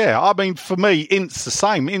me. Yeah, I mean, for me, Ince the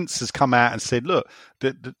same. Ince has come out and said, "Look,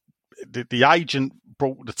 the agent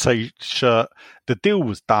brought the T-shirt. The deal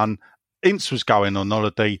was done. Ince was going on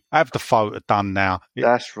holiday. Have the photo done now.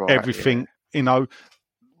 That's right. Everything,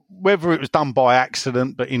 whether it was done by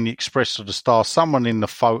accident, but in the Express or the Star, someone in the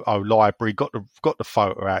photo library got the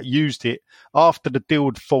photo out, used it after the deal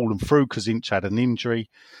had fallen through because Ince had an injury,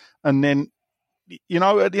 and then,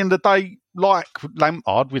 at the end of the day, like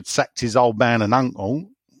Lampard, we'd sacked his old man and uncle.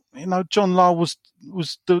 John Lyall was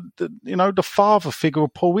the father figure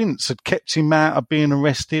of Paul Ince, had kept him out of being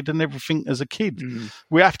arrested and everything as a kid. Mm.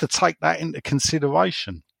 We have to take that into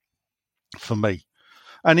consideration for me.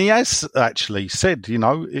 And he has actually said,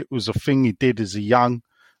 it was a thing he did as a young,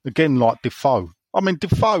 again, like Defoe. I mean,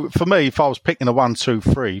 Defoe, for me, if I was picking a 1, 2,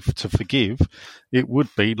 3 to forgive, it would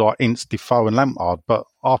be like Ince, Defoe and Lampard, but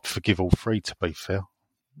I'd forgive all 3, to be fair.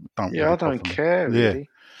 I don't care, really. Yeah.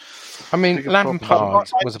 I mean,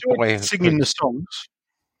 Lampard was a boy singing the songs.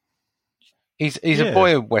 He's a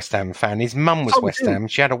boy of West Ham fan. His mum was West Ham.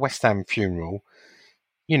 She had a West Ham funeral.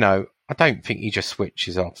 I don't think he just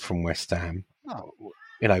switches off from West Ham. No.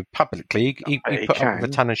 Publicly, he put up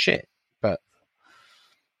with a ton of shit. But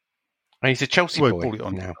he's a Chelsea boy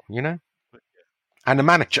now, and a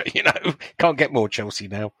manager, Can't get more Chelsea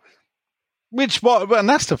now. And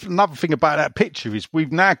that's another thing about that picture is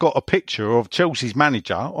we've now got a picture of Chelsea's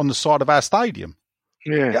manager on the side of our stadium.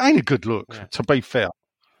 Yeah. It ain't a good look, to be fair.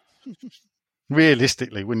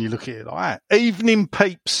 Realistically, when you look at it like that. Evening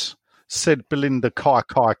peeps, said Belinda Kai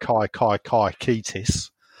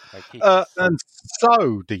Ketis. And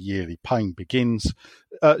so the yearly pain begins.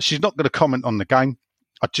 She's not going to comment on the game.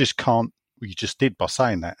 I just can't. You just did by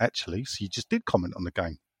saying that, actually. So you just did comment on the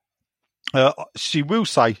game. She will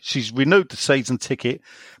say she's renewed the season ticket,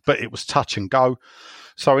 but it was touch and go.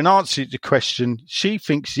 So in answer to the question, she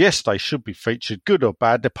thinks, yes, they should be featured, good or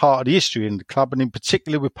bad. They're part of the history in the club, and in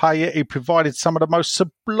particular with Payet, he provided some of the most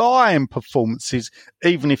sublime performances,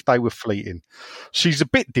 even if they were fleeting. She's a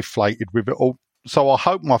bit deflated with it all, so I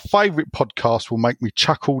hope my favourite podcast will make me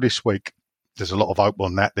chuckle this week. There's a lot of hope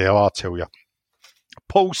on that there, I'll tell you.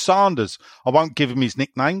 Paul Sanders, I won't give him his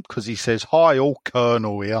nickname because he says, hi, all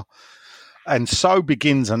Colonel here. And so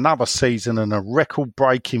begins another season and a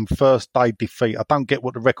record-breaking first-day defeat. I don't get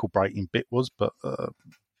what the record-breaking bit was, but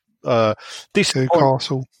this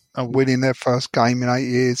Newcastle winning their first game in 8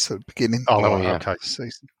 years at the beginning. Oh, yeah. Okay.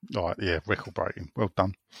 Season. All right, yeah, record-breaking. Well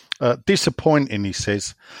done. Disappointing, he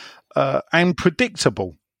says, and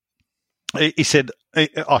predictable. He said,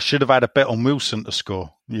 I should have had a bet on Wilson to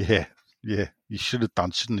score. Yeah, you should have done,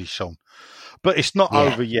 shouldn't you, Sean? But it's not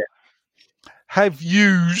over yet. Have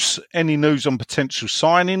yous any news on potential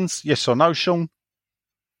signings? Yes or no, Sean?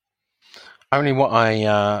 Only what I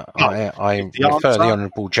refer the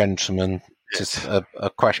honourable gentleman to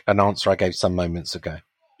an answer I gave some moments ago.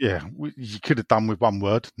 Yeah, you could have done with one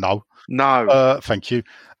word. No. Thank you.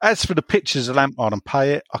 As for the pictures of Lampard and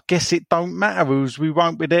Payet, I guess it don't matter, as we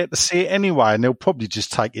won't be there to see it anyway, and they'll probably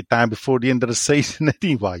just take it down before the end of the season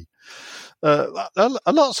anyway. A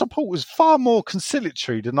lot of supporters far more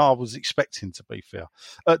conciliatory than I was expecting, to be fair.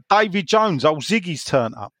 Davy Jones, old Ziggy's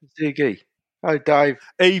turned up. Ziggy. Hi, Dave.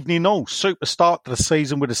 Evening all. Super start to the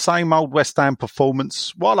season with the same old West Ham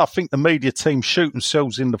performance. While I think the media team shoot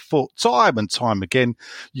themselves in the foot time and time again,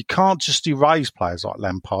 you can't just erase players like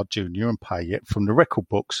Lampard Jr. and Payet from the record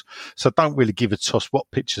books, so don't really give a toss what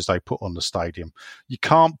pictures they put on the stadium. You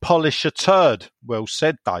can't polish a turd. Well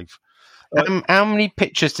said, Dave. How many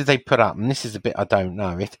pictures did they put up? And this is a bit I don't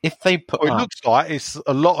know. If they put it looks like it's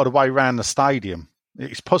a lot of the way around the stadium.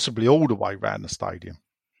 It's possibly all the way around the stadium.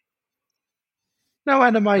 No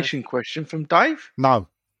animation question from Dave? No.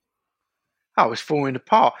 Oh, it's falling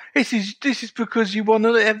apart. This is because you want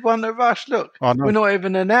everyone to rush. Look, I know. We're not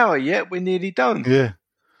even an hour yet. We're nearly done. Yeah.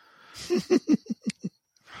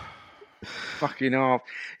 Fucking hell.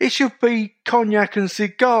 It should be cognac and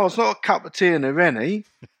cigars, not a cup of tea and a Rennie.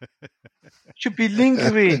 Should be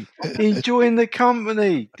lingering, enjoying the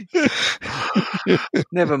company.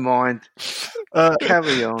 Never mind.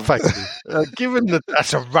 Carry on. Thank you. Given that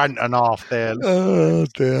that's a rant and a half there. Oh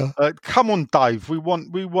dear. Come on, Dave. We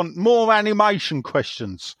want more animation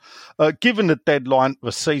questions. Given the deadline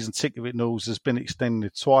for season ticket renewals has been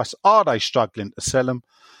extended twice, are they struggling to sell them?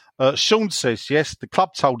 Sean says yes. The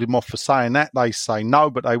club told him off for saying that. They say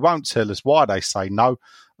no, but they won't tell us why they say no.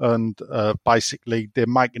 And basically, they're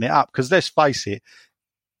making it up. Because let's face it,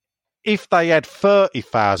 if they had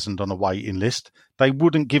 30,000 on a waiting list, they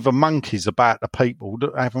wouldn't give a monkeys about the people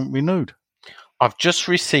that haven't renewed. I've just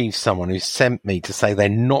received someone who sent me to say they're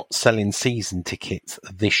not selling season tickets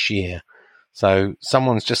this year. So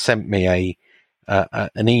someone's just sent me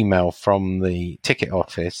an email from the ticket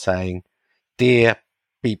office saying, "Dear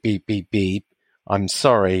beep, beep, beep, beep, I'm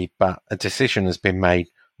sorry, but a decision has been made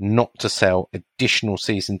not to sell additional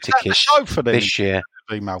season tickets this year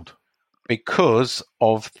because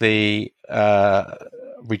of the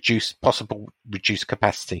reduced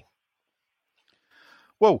capacity."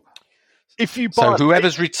 Well, if you buy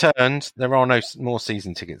whoever's returned, there are no more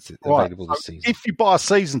season tickets available this season. If you buy a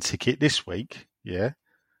season ticket this week, do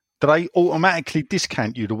they automatically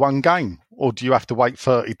discount you to one game, or do you have to wait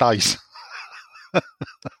 30 days?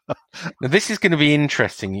 Now, this is going to be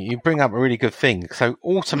interesting. You bring up a really good thing. So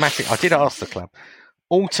I did ask the club,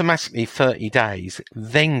 automatically 30 days,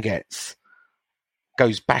 then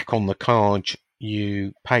goes back on the card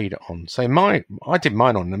you paid it on. So I did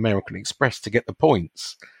mine on American Express to get the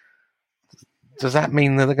points. Does that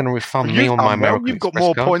mean that they're going to refund me on my American Express card?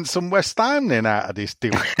 You've got more points than West Ham then out of this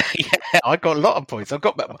deal. Yeah, I got a lot of points. I've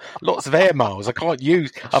got lots of air miles. I've got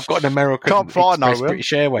an American Express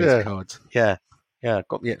British Airways card. Yeah, I've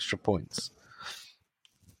got the extra points.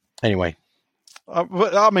 Anyway.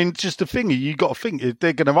 I mean, just the thing, you got to think,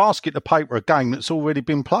 they're going to ask you to paper a game that's already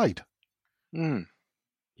been played. Mm.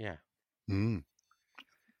 Yeah. Mm.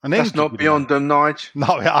 And that's not beyond them, Nige.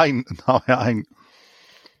 No, it ain't.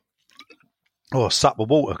 Oh, sup the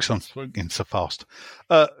water because I'm speaking so fast.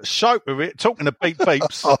 Chauffeur, talking to beep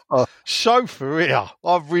beeps. Chauffeur here.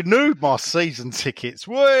 I've renewed my season tickets.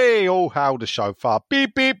 We all hail the chauffeur.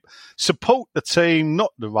 Beep beep. Support the team,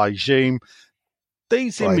 not the regime.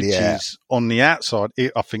 These images on the outside,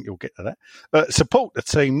 I think you'll get to that. Support the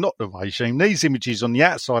team, not the regime. These images on the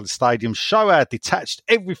outside of the stadium show how detached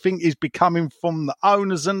everything is becoming from the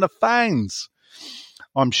owners and the fans.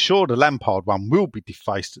 I'm sure the Lampard one will be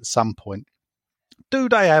defaced at some point. do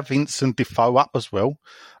they have Vincent Defoe up as well?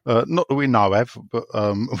 Not that we know of, but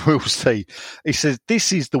we'll see. He says,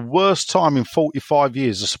 this is the worst time in 45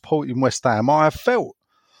 years of supporting West Ham I have felt.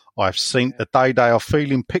 I have seen the day they are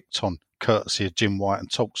feeling picked on, courtesy of Jim White and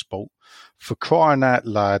TalkSport. For crying out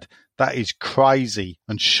loud, that is crazy.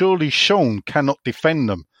 And surely Sean cannot defend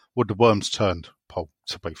them. Would the worms turned, Paul,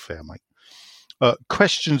 to be fair, mate.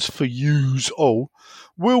 Questions for yous all.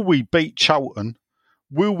 Will we beat Charlton?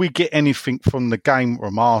 Will we get anything from the game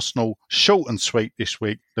from Arsenal? Short and sweet this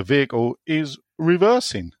week. The vehicle is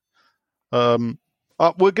reversing. We're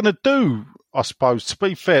going to do, I suppose, to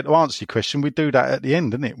be fair, to answer your question, we do that at the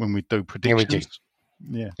end, isn't it, when we do predictions? Yeah,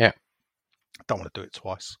 we do. Yeah. Don't want to do it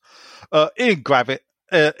twice. Ian Gravitt.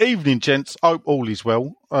 Evening, gents. Hope all is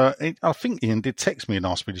well. I think Ian did text me and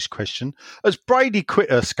ask me this question. Has Brady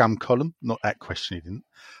quit her scam column? Not that question, he didn't.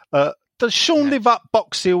 Does Sean live up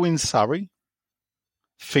Box Hill in Surrey?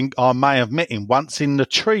 Think I may have met him once in the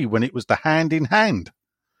tree when it was the hand in hand.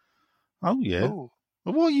 Oh, yeah. Ooh.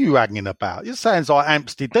 What are you hanging about? It sounds like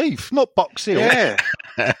Hampstead Heath, not Box Hill. Yeah.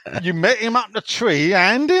 You met him up the tree,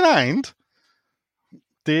 hand in hand?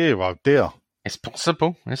 Dear, oh dear. It's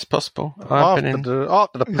possible. It's possible.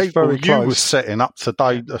 After the people you were setting up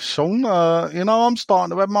today, Sean, I'm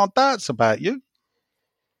starting to have my doubts about you.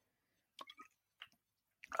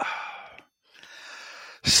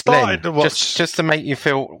 Len, just to make you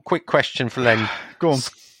feel. Quick question for Len. Go on.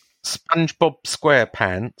 SpongeBob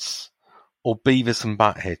SquarePants or Beavis and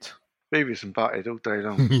Butthead? Beavis and Butthead all day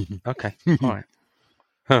long. Okay, all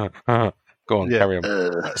right. Go on, carry on.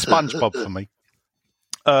 SpongeBob for me.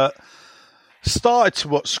 Started to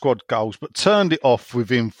watch Squad Goals, but turned it off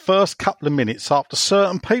within first couple of minutes after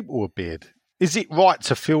certain people appeared. Is it right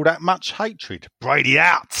to feel that much hatred? Brady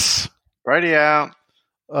out. Brady out.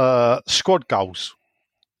 Squad Goals.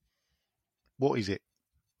 What is it?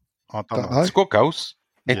 I don't know. Squad Goals.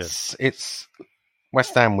 It's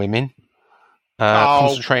West Ham women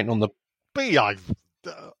concentrating on the... Behave.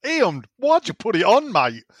 Ian, why'd you put it on,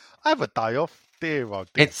 mate? Have a day off. Dear, oh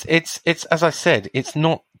dear. It's as I said, it's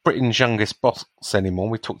not Britain's youngest boss anymore.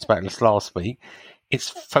 We talked about this last week. It's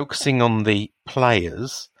focusing on the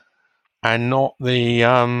players and not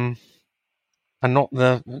the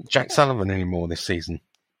Jack Sullivan anymore this season.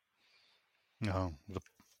 No,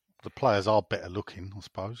 the players are better looking, I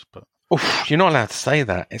suppose, but you're not allowed to say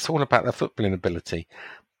that. It's all about their footballing ability.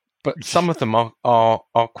 But some of them are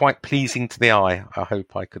quite pleasing to the eye, I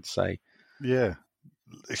hope I could say. Yeah,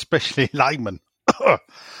 especially laymen.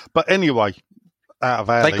 But anyway, out of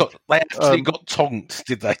our they actually got tonked,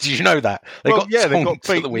 did they? Did you know that? They got tonked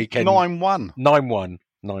at the weekend. 9-1.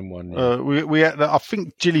 9-1. Yeah. We had, I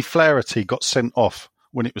think Gilly Flaherty got sent off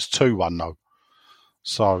when it was 2-1 though.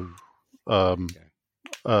 So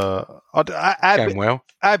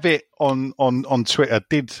Abbott on Twitter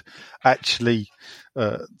did actually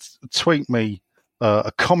tweet me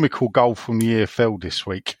a comical goal from the EFL this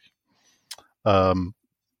week by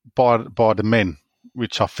the men,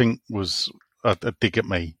 which I think was a dig at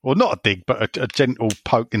me. Well, not a dig, but a gentle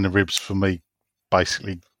poke in the ribs for me,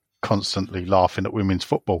 basically constantly laughing at women's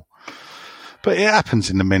football. But it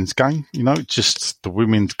happens in the men's game, just the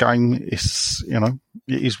women's game is, it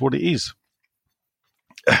is what it is.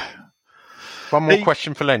 One more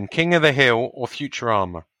question for Len. King of the Hill or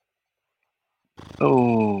Futurama?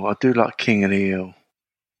 Oh, I do like King of the Hill.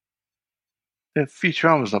 Yeah,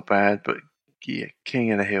 Futurama's not bad, but yeah,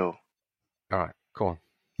 King of the Hill. All right, go on.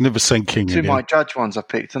 Never seen King of the Hill. Two my judge ones I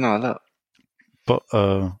picked, and I look. But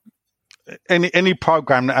any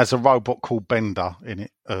program that has a robot called Bender in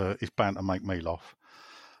it is bound to make me laugh.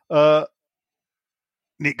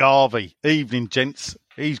 Nick Harvey, evening gents.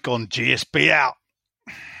 He's gone GSB out.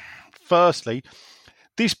 Firstly,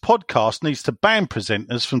 this podcast needs to ban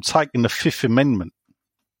presenters from taking the Fifth Amendment.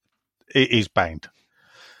 It is banned.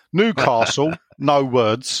 Newcastle, no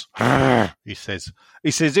words, he says.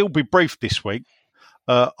 He says he'll be brief this week.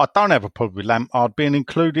 I don't have a problem with Lampard being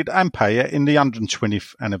included and Payet in the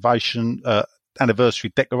 120th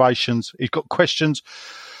anniversary decorations. He's got questions.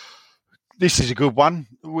 This is a good one,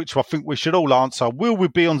 which I think we should all answer. Will we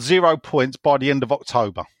be on 0 points by the end of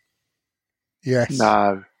October? Yes.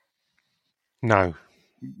 No.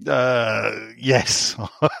 Yes,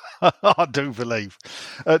 I do believe.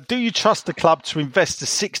 Do you trust the club to invest the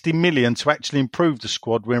 60 million to actually improve the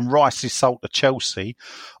squad when Rice is sold to Chelsea,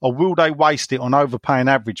 or will they waste it on overpaying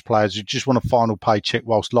average players who just want a final paycheck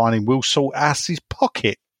whilst lining will sort Ass's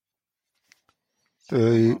pocket?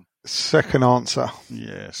 The second answer.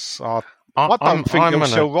 Yes, I don't think they'll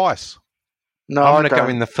sell Rice. No, I'm going to go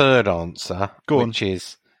in the third answer, Go which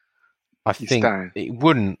is I think it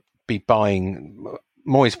wouldn't be buying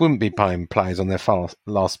Moyes wouldn't be paying players on their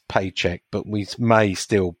last paycheck, but we may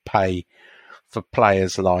still pay for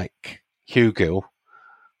players like Hugill,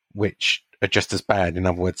 which are just as bad. In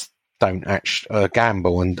other words, don't actually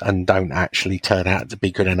gamble and don't actually turn out to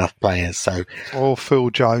be good enough players. So, or Phil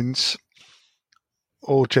Jones,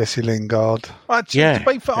 or Jesse Lingard. To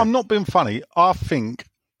be fair, I'm not being funny. I think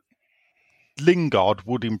Lingard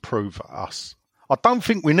would improve us. I don't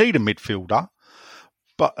think we need a midfielder,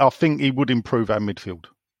 but I think he would improve our midfield.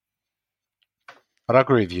 I'd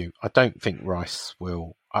agree with you. I don't think Rice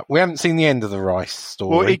will. We haven't seen the end of the Rice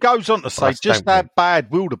story. Well, he goes on to say, just how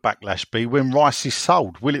bad will the backlash be when Rice is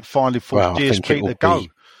sold? Will it finally force GSP to go?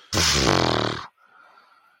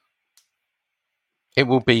 It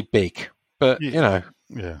will be big, but, Yeah.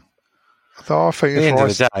 So I think At the if end of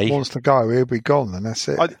Rice the day- wants to go, he'll be gone, and that's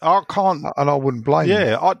it. I can't... And I wouldn't blame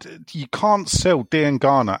him. You can't sell Dean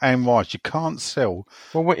Garner and Rice. You can't sell...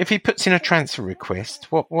 Well, if he puts in a transfer request,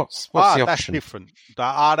 what's the option? That's different.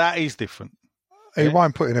 That is different. He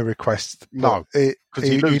won't put in a request. No, because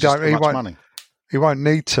he loses too much money. He won't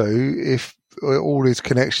need to if all his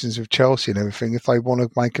connections with Chelsea and everything, if they want to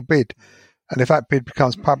make a bid. And if that bid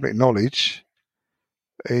becomes public knowledge,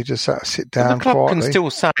 he just has to sit down the club quietly. can still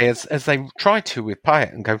say, as they try to with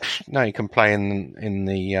Payet, and go, no, you can play in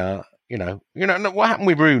the, what happened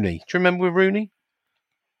with Rooney? Do you remember with Rooney?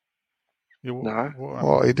 No.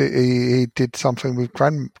 Well, he did something with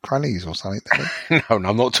grannies or something. No,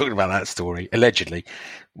 I'm not talking about that story. Allegedly.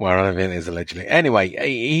 Well, I don't think it is allegedly. Anyway,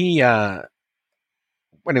 he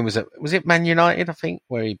when it was it Man United, I think,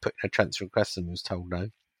 where he put in a transfer request and was told no?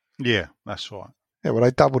 Yeah, that's right. Yeah, well, they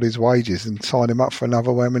doubled his wages and signed him up for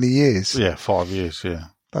another how many years? Yeah, 5 years, yeah.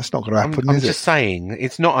 That's not going to happen, I'm is just saying,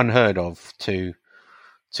 it's not unheard of to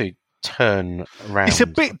turn around. It's a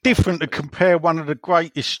bit different to compare one of the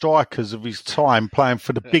greatest strikers of his time playing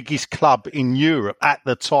for the biggest club in Europe at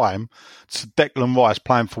the time to Declan Rice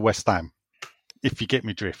playing for West Ham, if you get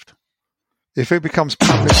me drift. If it becomes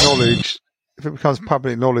public knowledge,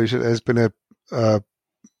 that there's been a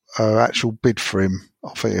actual bid for him, I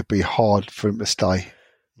think it'd be hard for him to stay.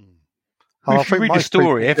 Well, if you read the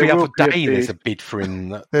story, every other day bid. there's a bid for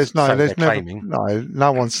him. There's claiming.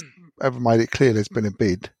 no one's ever made it clear there's been a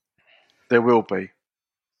bid. There will be.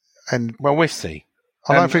 And well, we'll see.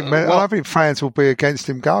 I don't think fans will be against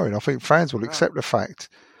him going. I think fans will accept the fact.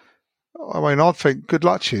 I mean, I think good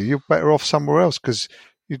luck to you. You're better off somewhere else because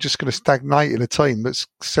you're just going to stagnate in a team that's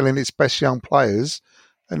selling its best young players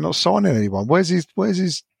and not signing anyone. Where's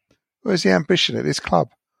the ambition at this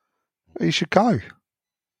club? He should go.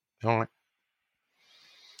 All right,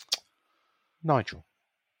 Nigel.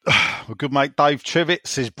 Well, good mate Dave Trivett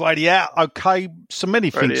says, Brady out. Okay, so many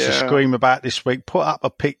things to scream about this week. Put up a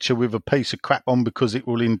picture with a piece of crap on because it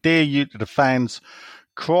will endear you to the fans.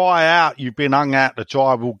 Cry out you've been hung out to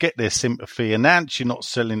dry. We'll get their sympathy. Announce you're not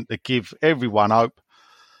selling to give everyone hope.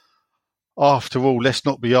 After all, let's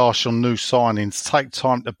not be harsh on new signings. Take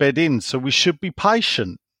time to bed in, so we should be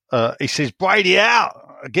patient. He says, Brady out.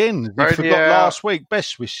 Again, we forgot last week.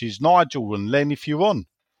 Best wishes, Nigel and Len, if you're on.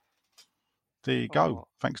 There you go.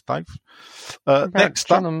 Thanks, Dave. Next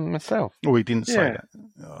John up, and myself. Oh, he didn't say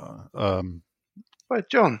that. Wait,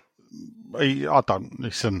 John. I don't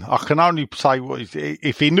listen. I can only say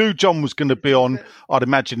if he knew John was going to be on, I'd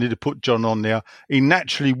imagine he'd have put John on there. He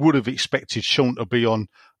naturally would have expected Sean to be on,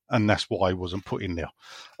 and that's why he wasn't put in there.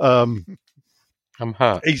 I'm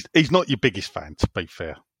hurt. He's not your biggest fan, to be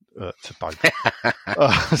fair. To Dave.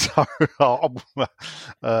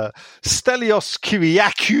 Stelios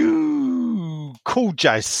Kyriakou, Cool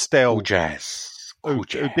Jazz Stel. Cool Jazz. Who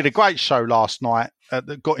did a great show last night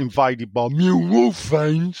that got invaded by Millwall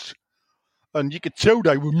fans. And you could tell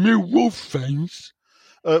they were Millwall fans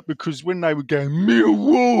because when they were going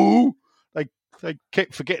Millwall, they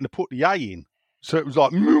kept forgetting to put the A in. So it was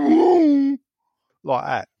like Millwall, like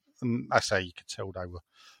that. And that's how you could tell they were.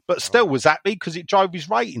 But Stel was happy because it drove his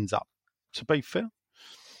ratings up, to be fair.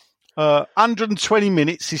 120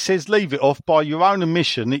 minutes, he says, leave it off. By your own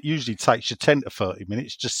admission, it usually takes you 10 to 30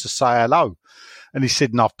 minutes just to say hello. And he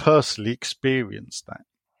said, and I've personally experienced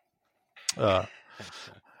that.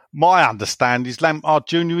 My understanding is Lampard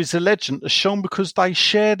Jr. is a legend to Sean because they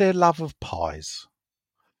share their love of pies.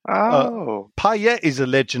 Payet is a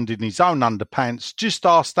legend in his own underpants. Just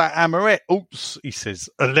ask that Amoret. Oops, he says,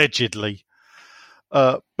 allegedly.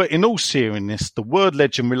 But in all seriousness, the word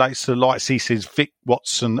legend relates to the likes, he says, Vic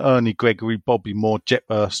Watson, Ernie Gregory, Bobby Moore, Jet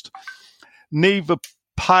Hurst. Neither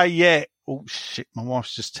Payet... Oh, shit, my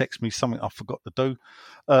wife's just texted me something I forgot to do.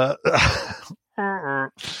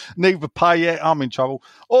 Neither Payet, I'm in trouble,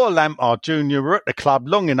 or Lampard Jr. were at the club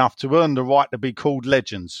long enough to earn the right to be called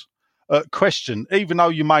legends. Question, even though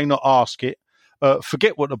you may not ask it,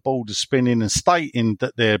 forget what the board is spinning and stating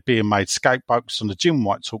that they're being made scapegoats on the Jim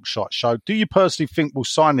White Talk Show. Do you personally think we'll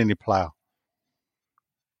sign any player?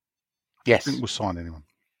 Yes. I think we'll sign anyone.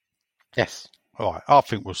 Yes. All right. I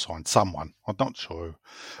think we'll sign someone. I'm not sure.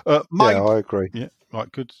 Mate, I agree. Yeah.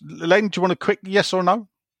 Right. Good. Len, do you want a quick yes or no?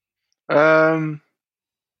 On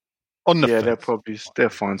the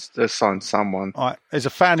they'll sign someone. All right. As a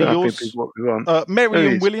fan of yours, what we want.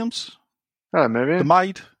 Marion Williams. Hello, Marion. The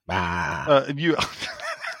maid. Ah.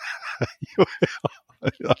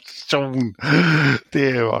 Sean,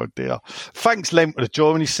 dear, oh dear. Thanks, Len, for the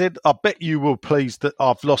joy. And he said, I bet you were pleased that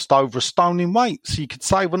I've lost over a stone in weight, so you could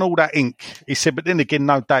save on all that ink. He said, but then again,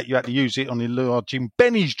 no doubt you had to use it on enlarging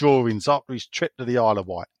Benny's drawings after his trip to the Isle of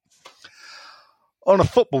Wight. On a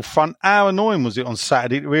football front, how annoying was it on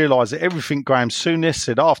Saturday to realise that everything Graham Souness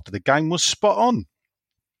said after the game was spot on?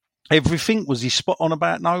 Everything? Was he spot on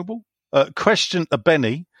about Noble? Question to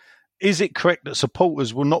Benny. Is it correct that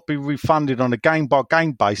supporters will not be refunded on a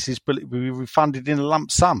game-by-game basis, but it will be refunded in a lump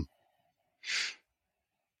sum?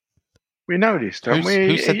 We know this, don't we?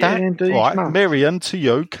 Who said that? Right, Miriam, to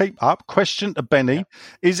you. Keep up. Question to Benny. Yeah.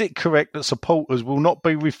 Is it correct that supporters will not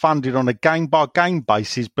be refunded on a game-by-game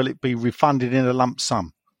basis, but it be refunded in a lump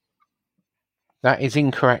sum? That is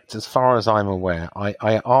incorrect as far as I'm aware.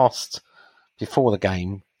 I asked before the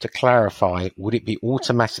game to clarify, would it be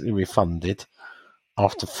automatically refunded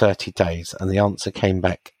after 30 days? And the answer came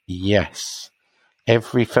back, yes.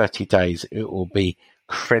 Every 30 days, it will be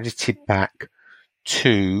credited back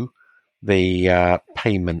to the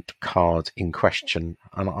payment card in question.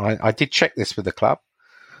 And I did check this with the club.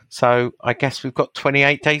 So I guess we've got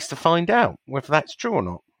 28 days to find out whether that's true or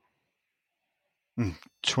not.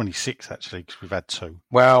 26, actually, because we've had 2.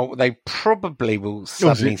 Well, they probably will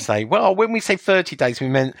suddenly say, well, when we say 30 days, we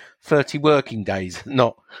meant 30 working days,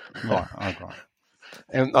 not... Right, okay.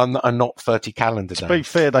 And not 30 calendar days. To be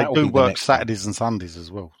fair, they do work Saturdays and Sundays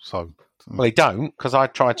as well. So, well, they don't, because I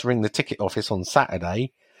tried to ring the ticket office on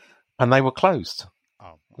Saturday and they were closed.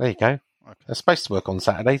 Oh. There you go. Okay. They're supposed to work on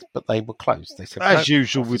Saturdays, but they were closed. They said, as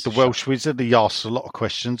usual with the Welsh Wizard, he asks a lot of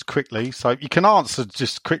questions quickly. So you can answer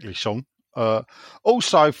just quickly, Sean.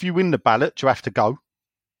 Also, if you win the ballot, do you have to go?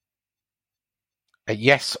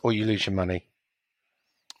 Yes, or you lose your money.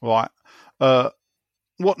 Right.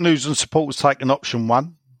 What news and support was taken option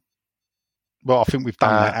 1? Well, I think we've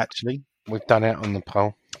done that, actually. We've done it on the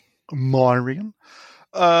poll. Myriam.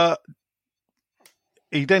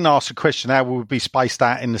 He then asked a question, how will we be spaced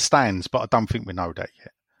out in the stands? But I don't think we know that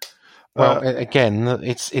yet. Well, again,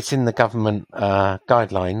 it's in the government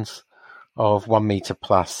guidelines of 1 metre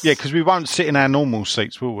plus. Yeah, because we won't sit in our normal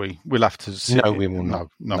seats, will we? We'll have to sit. No, we will not.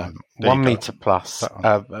 No. 1 metre plus,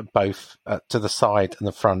 both to the side and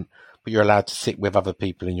the front, but you're allowed to sit with other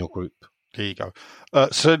people in your group. There you go.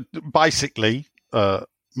 So basically,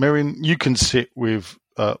 Miriam, you can sit with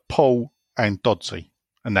Paul and Dodsey,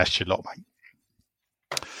 and that's your lot, mate.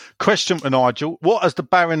 Question for Nigel. What has the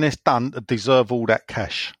Baroness done to deserve all that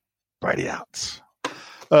cash? Brady out.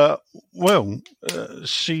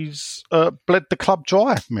 She's bled the club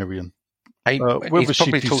dry, Miriam. He's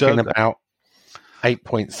probably talking about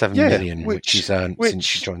 8.7 million, which she's earned since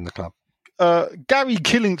she joined the club. Gary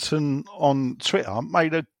Killington on Twitter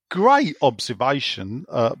made a great observation.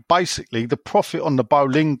 Basically, the profit on the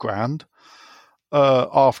Boleyn ground,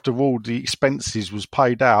 after all the expenses was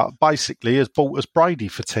paid out, basically has bought us Brady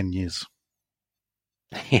for 10 years.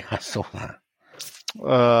 Yeah, I saw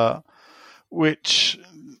that. Which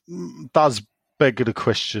does beg the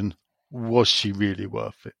question, was she really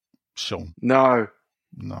worth it, Sean? No.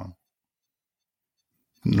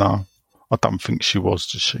 I don't think she was,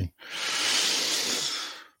 does she?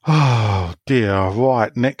 Oh, dear.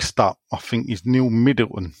 Right, next up, I think, is Neil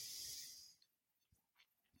Middleton.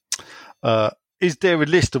 Is there a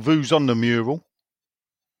list of who's on the mural?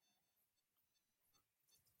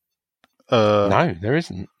 No, there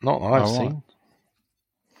isn't. Not that I've seen.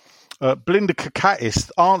 Belinda Kakatis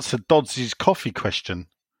answered Dodds' coffee question,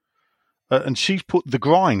 and she's put the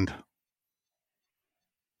grind.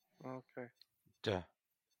 Okay. Duh.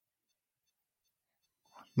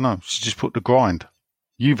 No, she just put the grind.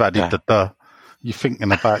 You've added the duh. You're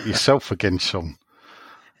thinking about yourself again, Sean.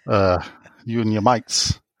 You and your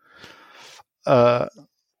mates. Right.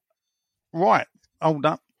 Hold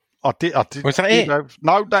up. I did. Was that it?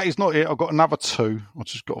 No, that is not it. I've got another 2. I've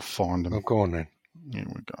just got to find them. Oh, go on then. Here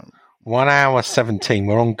we go. 1 hour 17.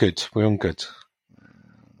 We're on good. To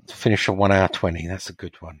finish at 1 hour 20. That's a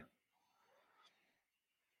good one.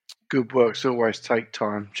 Good works always take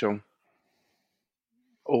time, John.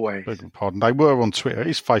 Always. Beg your pardon. They were on Twitter.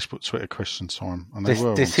 It's Facebook, Twitter, Christian Time. And they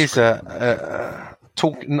were This on is Twitter.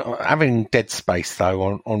 having dead space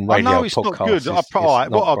though on radio. I know it's podcasts not good.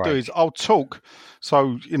 What I'll do great. is I'll talk.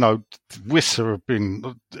 So, WISA have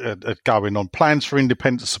been going on. Plans for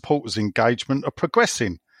independent supporters engagement are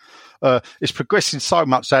progressing. It's progressing so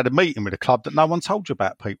much they had a meeting with the club that no one told you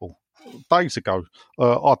about, people. Days ago,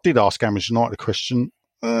 I did ask Amers United a question.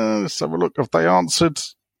 Let's have a look. Have they answered?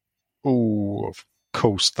 Oh, of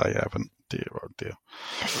course they haven't. Dear, oh dear.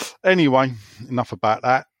 Anyway, enough about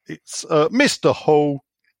that. It's Mr. Hall.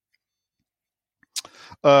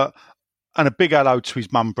 And a big hello to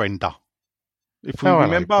his mum, Brenda. If we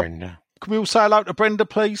remember, Brenda. Can we all say hello to Brenda,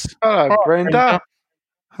 please? Hello, Brenda.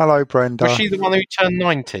 Hello, Brenda. Was she the one who turned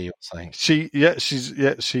 90 or something? She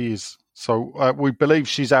is. So we believe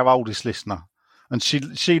she's our oldest listener, and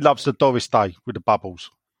she loves the Doris Day with the bubbles.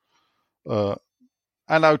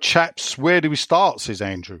 Hello, chaps. Where do we start? Says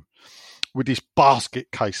Andrew, with this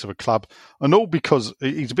basket case of a club, and all because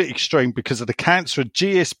he's a bit extreme because of the cancer of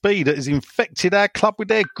GSB that has infected our club with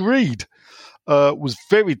their greed. Was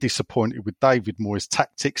very disappointed with David Moyes'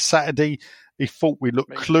 tactics Saturday. He thought we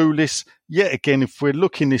looked clueless. Yet again, if we're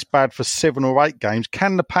looking this bad for 7 or 8 games,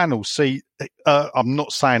 can the panel see, I'm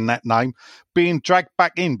not saying that name, being dragged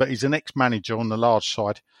back in, but he's an ex-manager on the large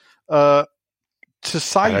side, to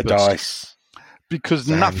save us? Because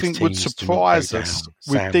Sam's nothing would teams do not surprise go us down.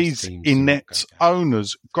 with Sam's these teams do not inept go down.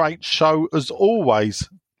 owners. Great show as always.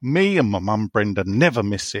 Me and my mum Brenda never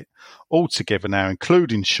miss it. All together now,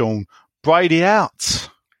 including Sean. Brady out.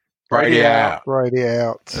 Brady out. Brady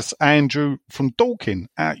out. That's Andrew from Dorking.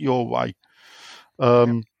 Out your way.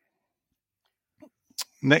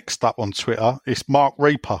 Next up on Twitter, it's Mark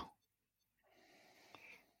Reaper.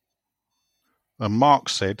 And Mark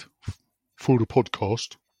said, for the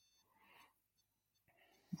podcast,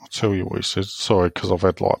 I'll tell you what he says. Sorry, because I've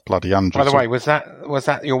had like bloody hundreds. By the way, was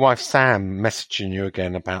that your wife Sam messaging you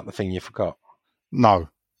again about the thing you forgot? No.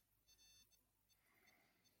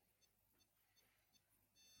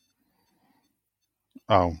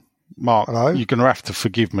 Oh, Mark, Hello? you're going to have to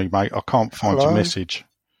forgive me, mate. I can't find your message.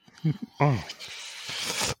 You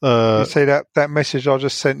see that message I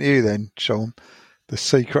just sent you then, Sean? The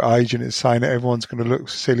secret agent is saying that everyone's going to look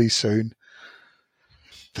silly soon.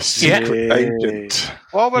 The secret agent.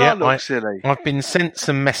 Why would I look silly? I've been sent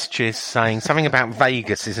some messages saying something about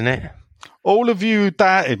Vegas, isn't it? All of you who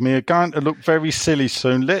doubted me are going to look very silly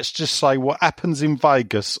soon. Let's just say what happens in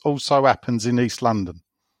Vegas also happens in East London.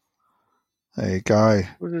 There you go.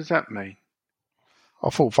 What does that mean? I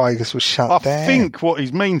thought Vegas was shut down. I think what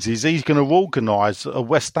he means is he's going to organise a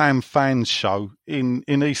West Ham fans show in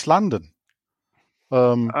East London.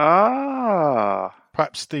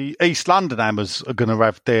 Perhaps the East London Hammers are going to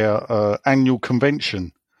have their annual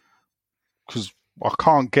convention. Because I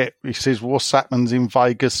can't get, he says, what happens in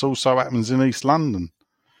Vegas also happens in East London.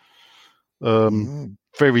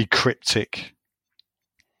 Very cryptic.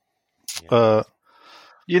 Yeah.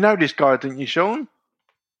 You know this guy, didn't you, Sean?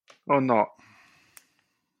 Or not?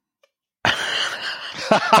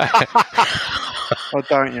 Or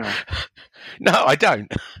don't you? No, I don't.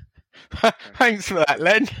 Thanks for that,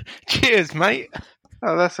 Len. Cheers, mate.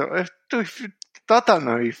 Oh, that's all. I don't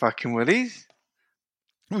know who fucking Will is.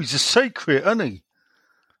 Oh, he's a secret, isn't he?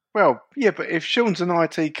 Well, yeah, but if Sean's an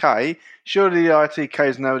ITK, surely the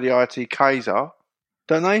ITKs know who the ITKs are,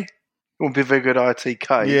 don't they? Won't be very good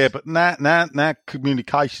ITKs. Yeah, but now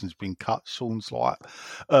communication's been cut. Sean's like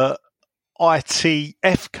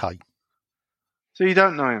ITFK. So you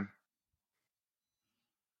don't know him?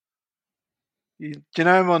 Do you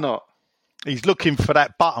know him or not? He's looking for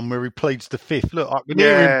that button where he pleads the fifth. Look, I can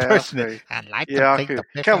hear him pressing it. I'd like to plead the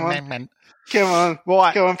Fifth Amendment. Come on.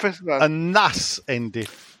 Right. Go on, press the button. And thus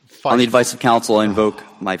endeth. On the advice of counsel, I invoke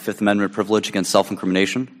my Fifth Amendment privilege against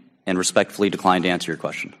self-incrimination and respectfully decline to answer your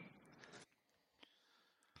question.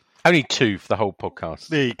 Only 2 for the whole podcast.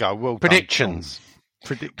 There you go. Well Predictions.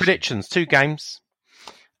 Done, Predictions. 2 games.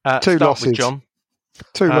 2 start losses. with John.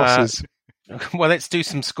 2 losses. Well, let's do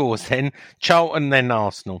some scores then. Charlton, then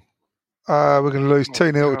Arsenal. We're going to lose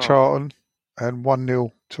 2-0 to Charlton and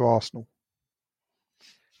 1-0 to Arsenal.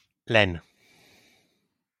 Len.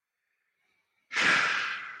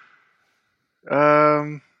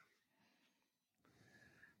 I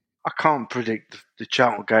can't predict the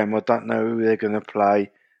Charlton game. I don't know who they're going to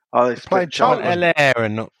play. I playing expect Charlton.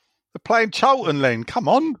 They're playing Charlton, Len. Come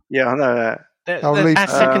on. Yeah, I know that. Our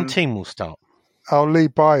second team will start. Lee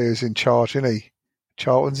Byer's in charge, isn't he?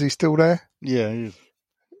 Charlton's he still there? Yeah, he is.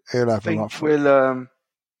 He'll have I him up think for it. we'll.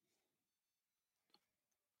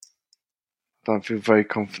 Don't feel very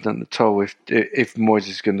confident at all if Moyes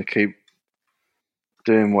is going to keep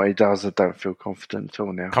doing what he does, I don't feel confident at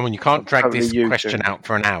all now. Come on, you can't drag this question out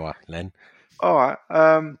for an hour, Len. All right.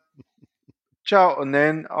 Charlton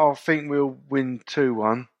then, I think we'll win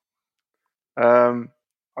 2-1.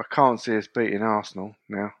 I can't see us beating Arsenal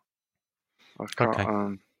now. I can't.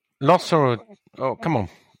 Okay. Loss or... Oh, come on.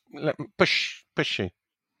 Push you.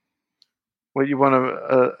 Well, you want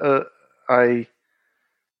a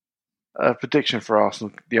prediction for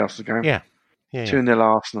Arsenal, the Arsenal game? Yeah. 2-0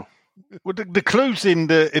 Arsenal. Well, the clues in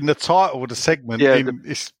the title of the segment. Yeah,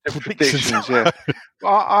 it's the predictions. Yeah,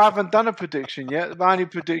 I haven't done a prediction yet. My only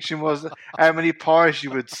prediction was how many pies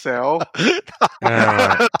you would sell.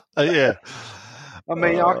 Yeah. I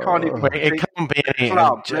mean, I can't even. It can't be any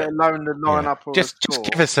club, let alone the lineup. Or just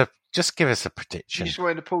give us a prediction. You just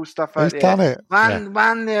wanted to pull stuff out. He's done it.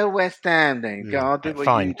 1-0 West Ham. Then go. I'll do what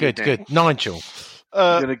fine. You good. Then. Good. Nigel,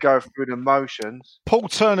 you're going to go through the motions. Paul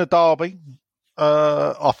Turner derby.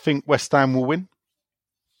 I think West Ham will win.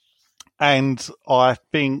 And I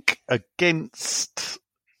think against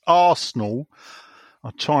Arsenal,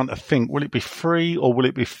 I'm trying to think, will it be 3 or will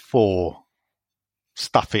it be 4?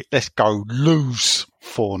 Stuff it. Let's go. Lose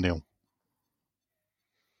 4-0.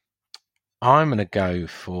 I'm going to go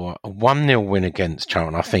for a 1-0 win against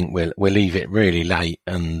Charlton. I think we'll leave it really late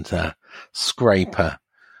and scrape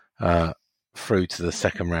through to the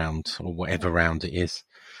second round or whatever round it is.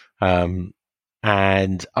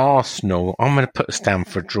 And Arsenal, I'm going to put us down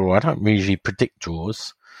for a draw. I don't usually predict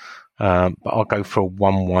draws, but I'll go for a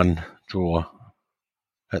 1-1 draw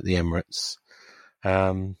at the Emirates.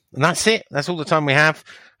 And that's it. That's all the time we have.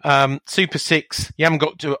 Super 6, you haven't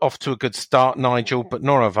got off to a good start, Nigel, but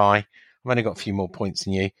nor have I. I've only got a few more points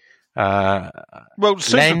than you. Well,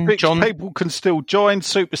 Super 6, people can still join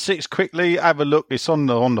Super 6 quickly. Have a look. It's on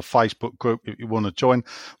the Facebook group if you want to join.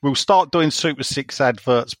 We'll start doing Super 6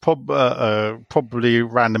 adverts probably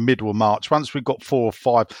around the middle of March. Once we've got 4 or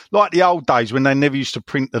 5, like the old days when they never used to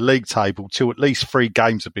print the league table till at least 3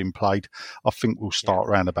 games have been played, I think we'll start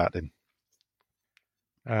around about then.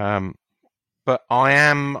 But I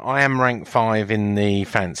am ranked 5 in the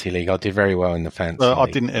fantasy league. I did very well in the fantasy league. I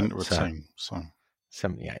didn't enter a team, so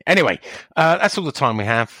 78. Anyway, that's all the time we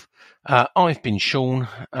have. I've been Sean.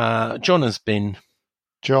 John has been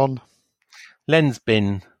John. Len's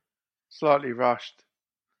been slightly rushed,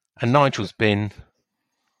 and Nigel's been.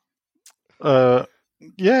 I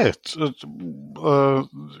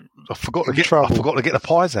forgot to get the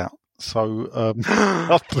pies out. So,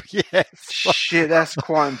 yes. Shit, that's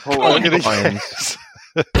quite important. Yes.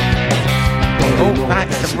 Oh,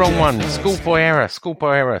 that's the wrong one. Schoolboy error.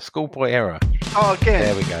 Oh, again.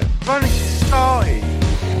 There we go. I've only started.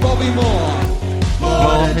 Bobby Moore.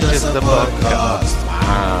 More than just a podcast.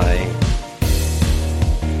 Hi.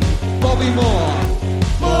 Bobby Moore.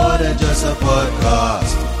 More than just a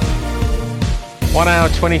podcast. 1 hour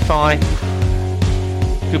 25.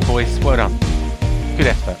 Good boys. Well done. Good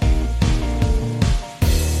effort.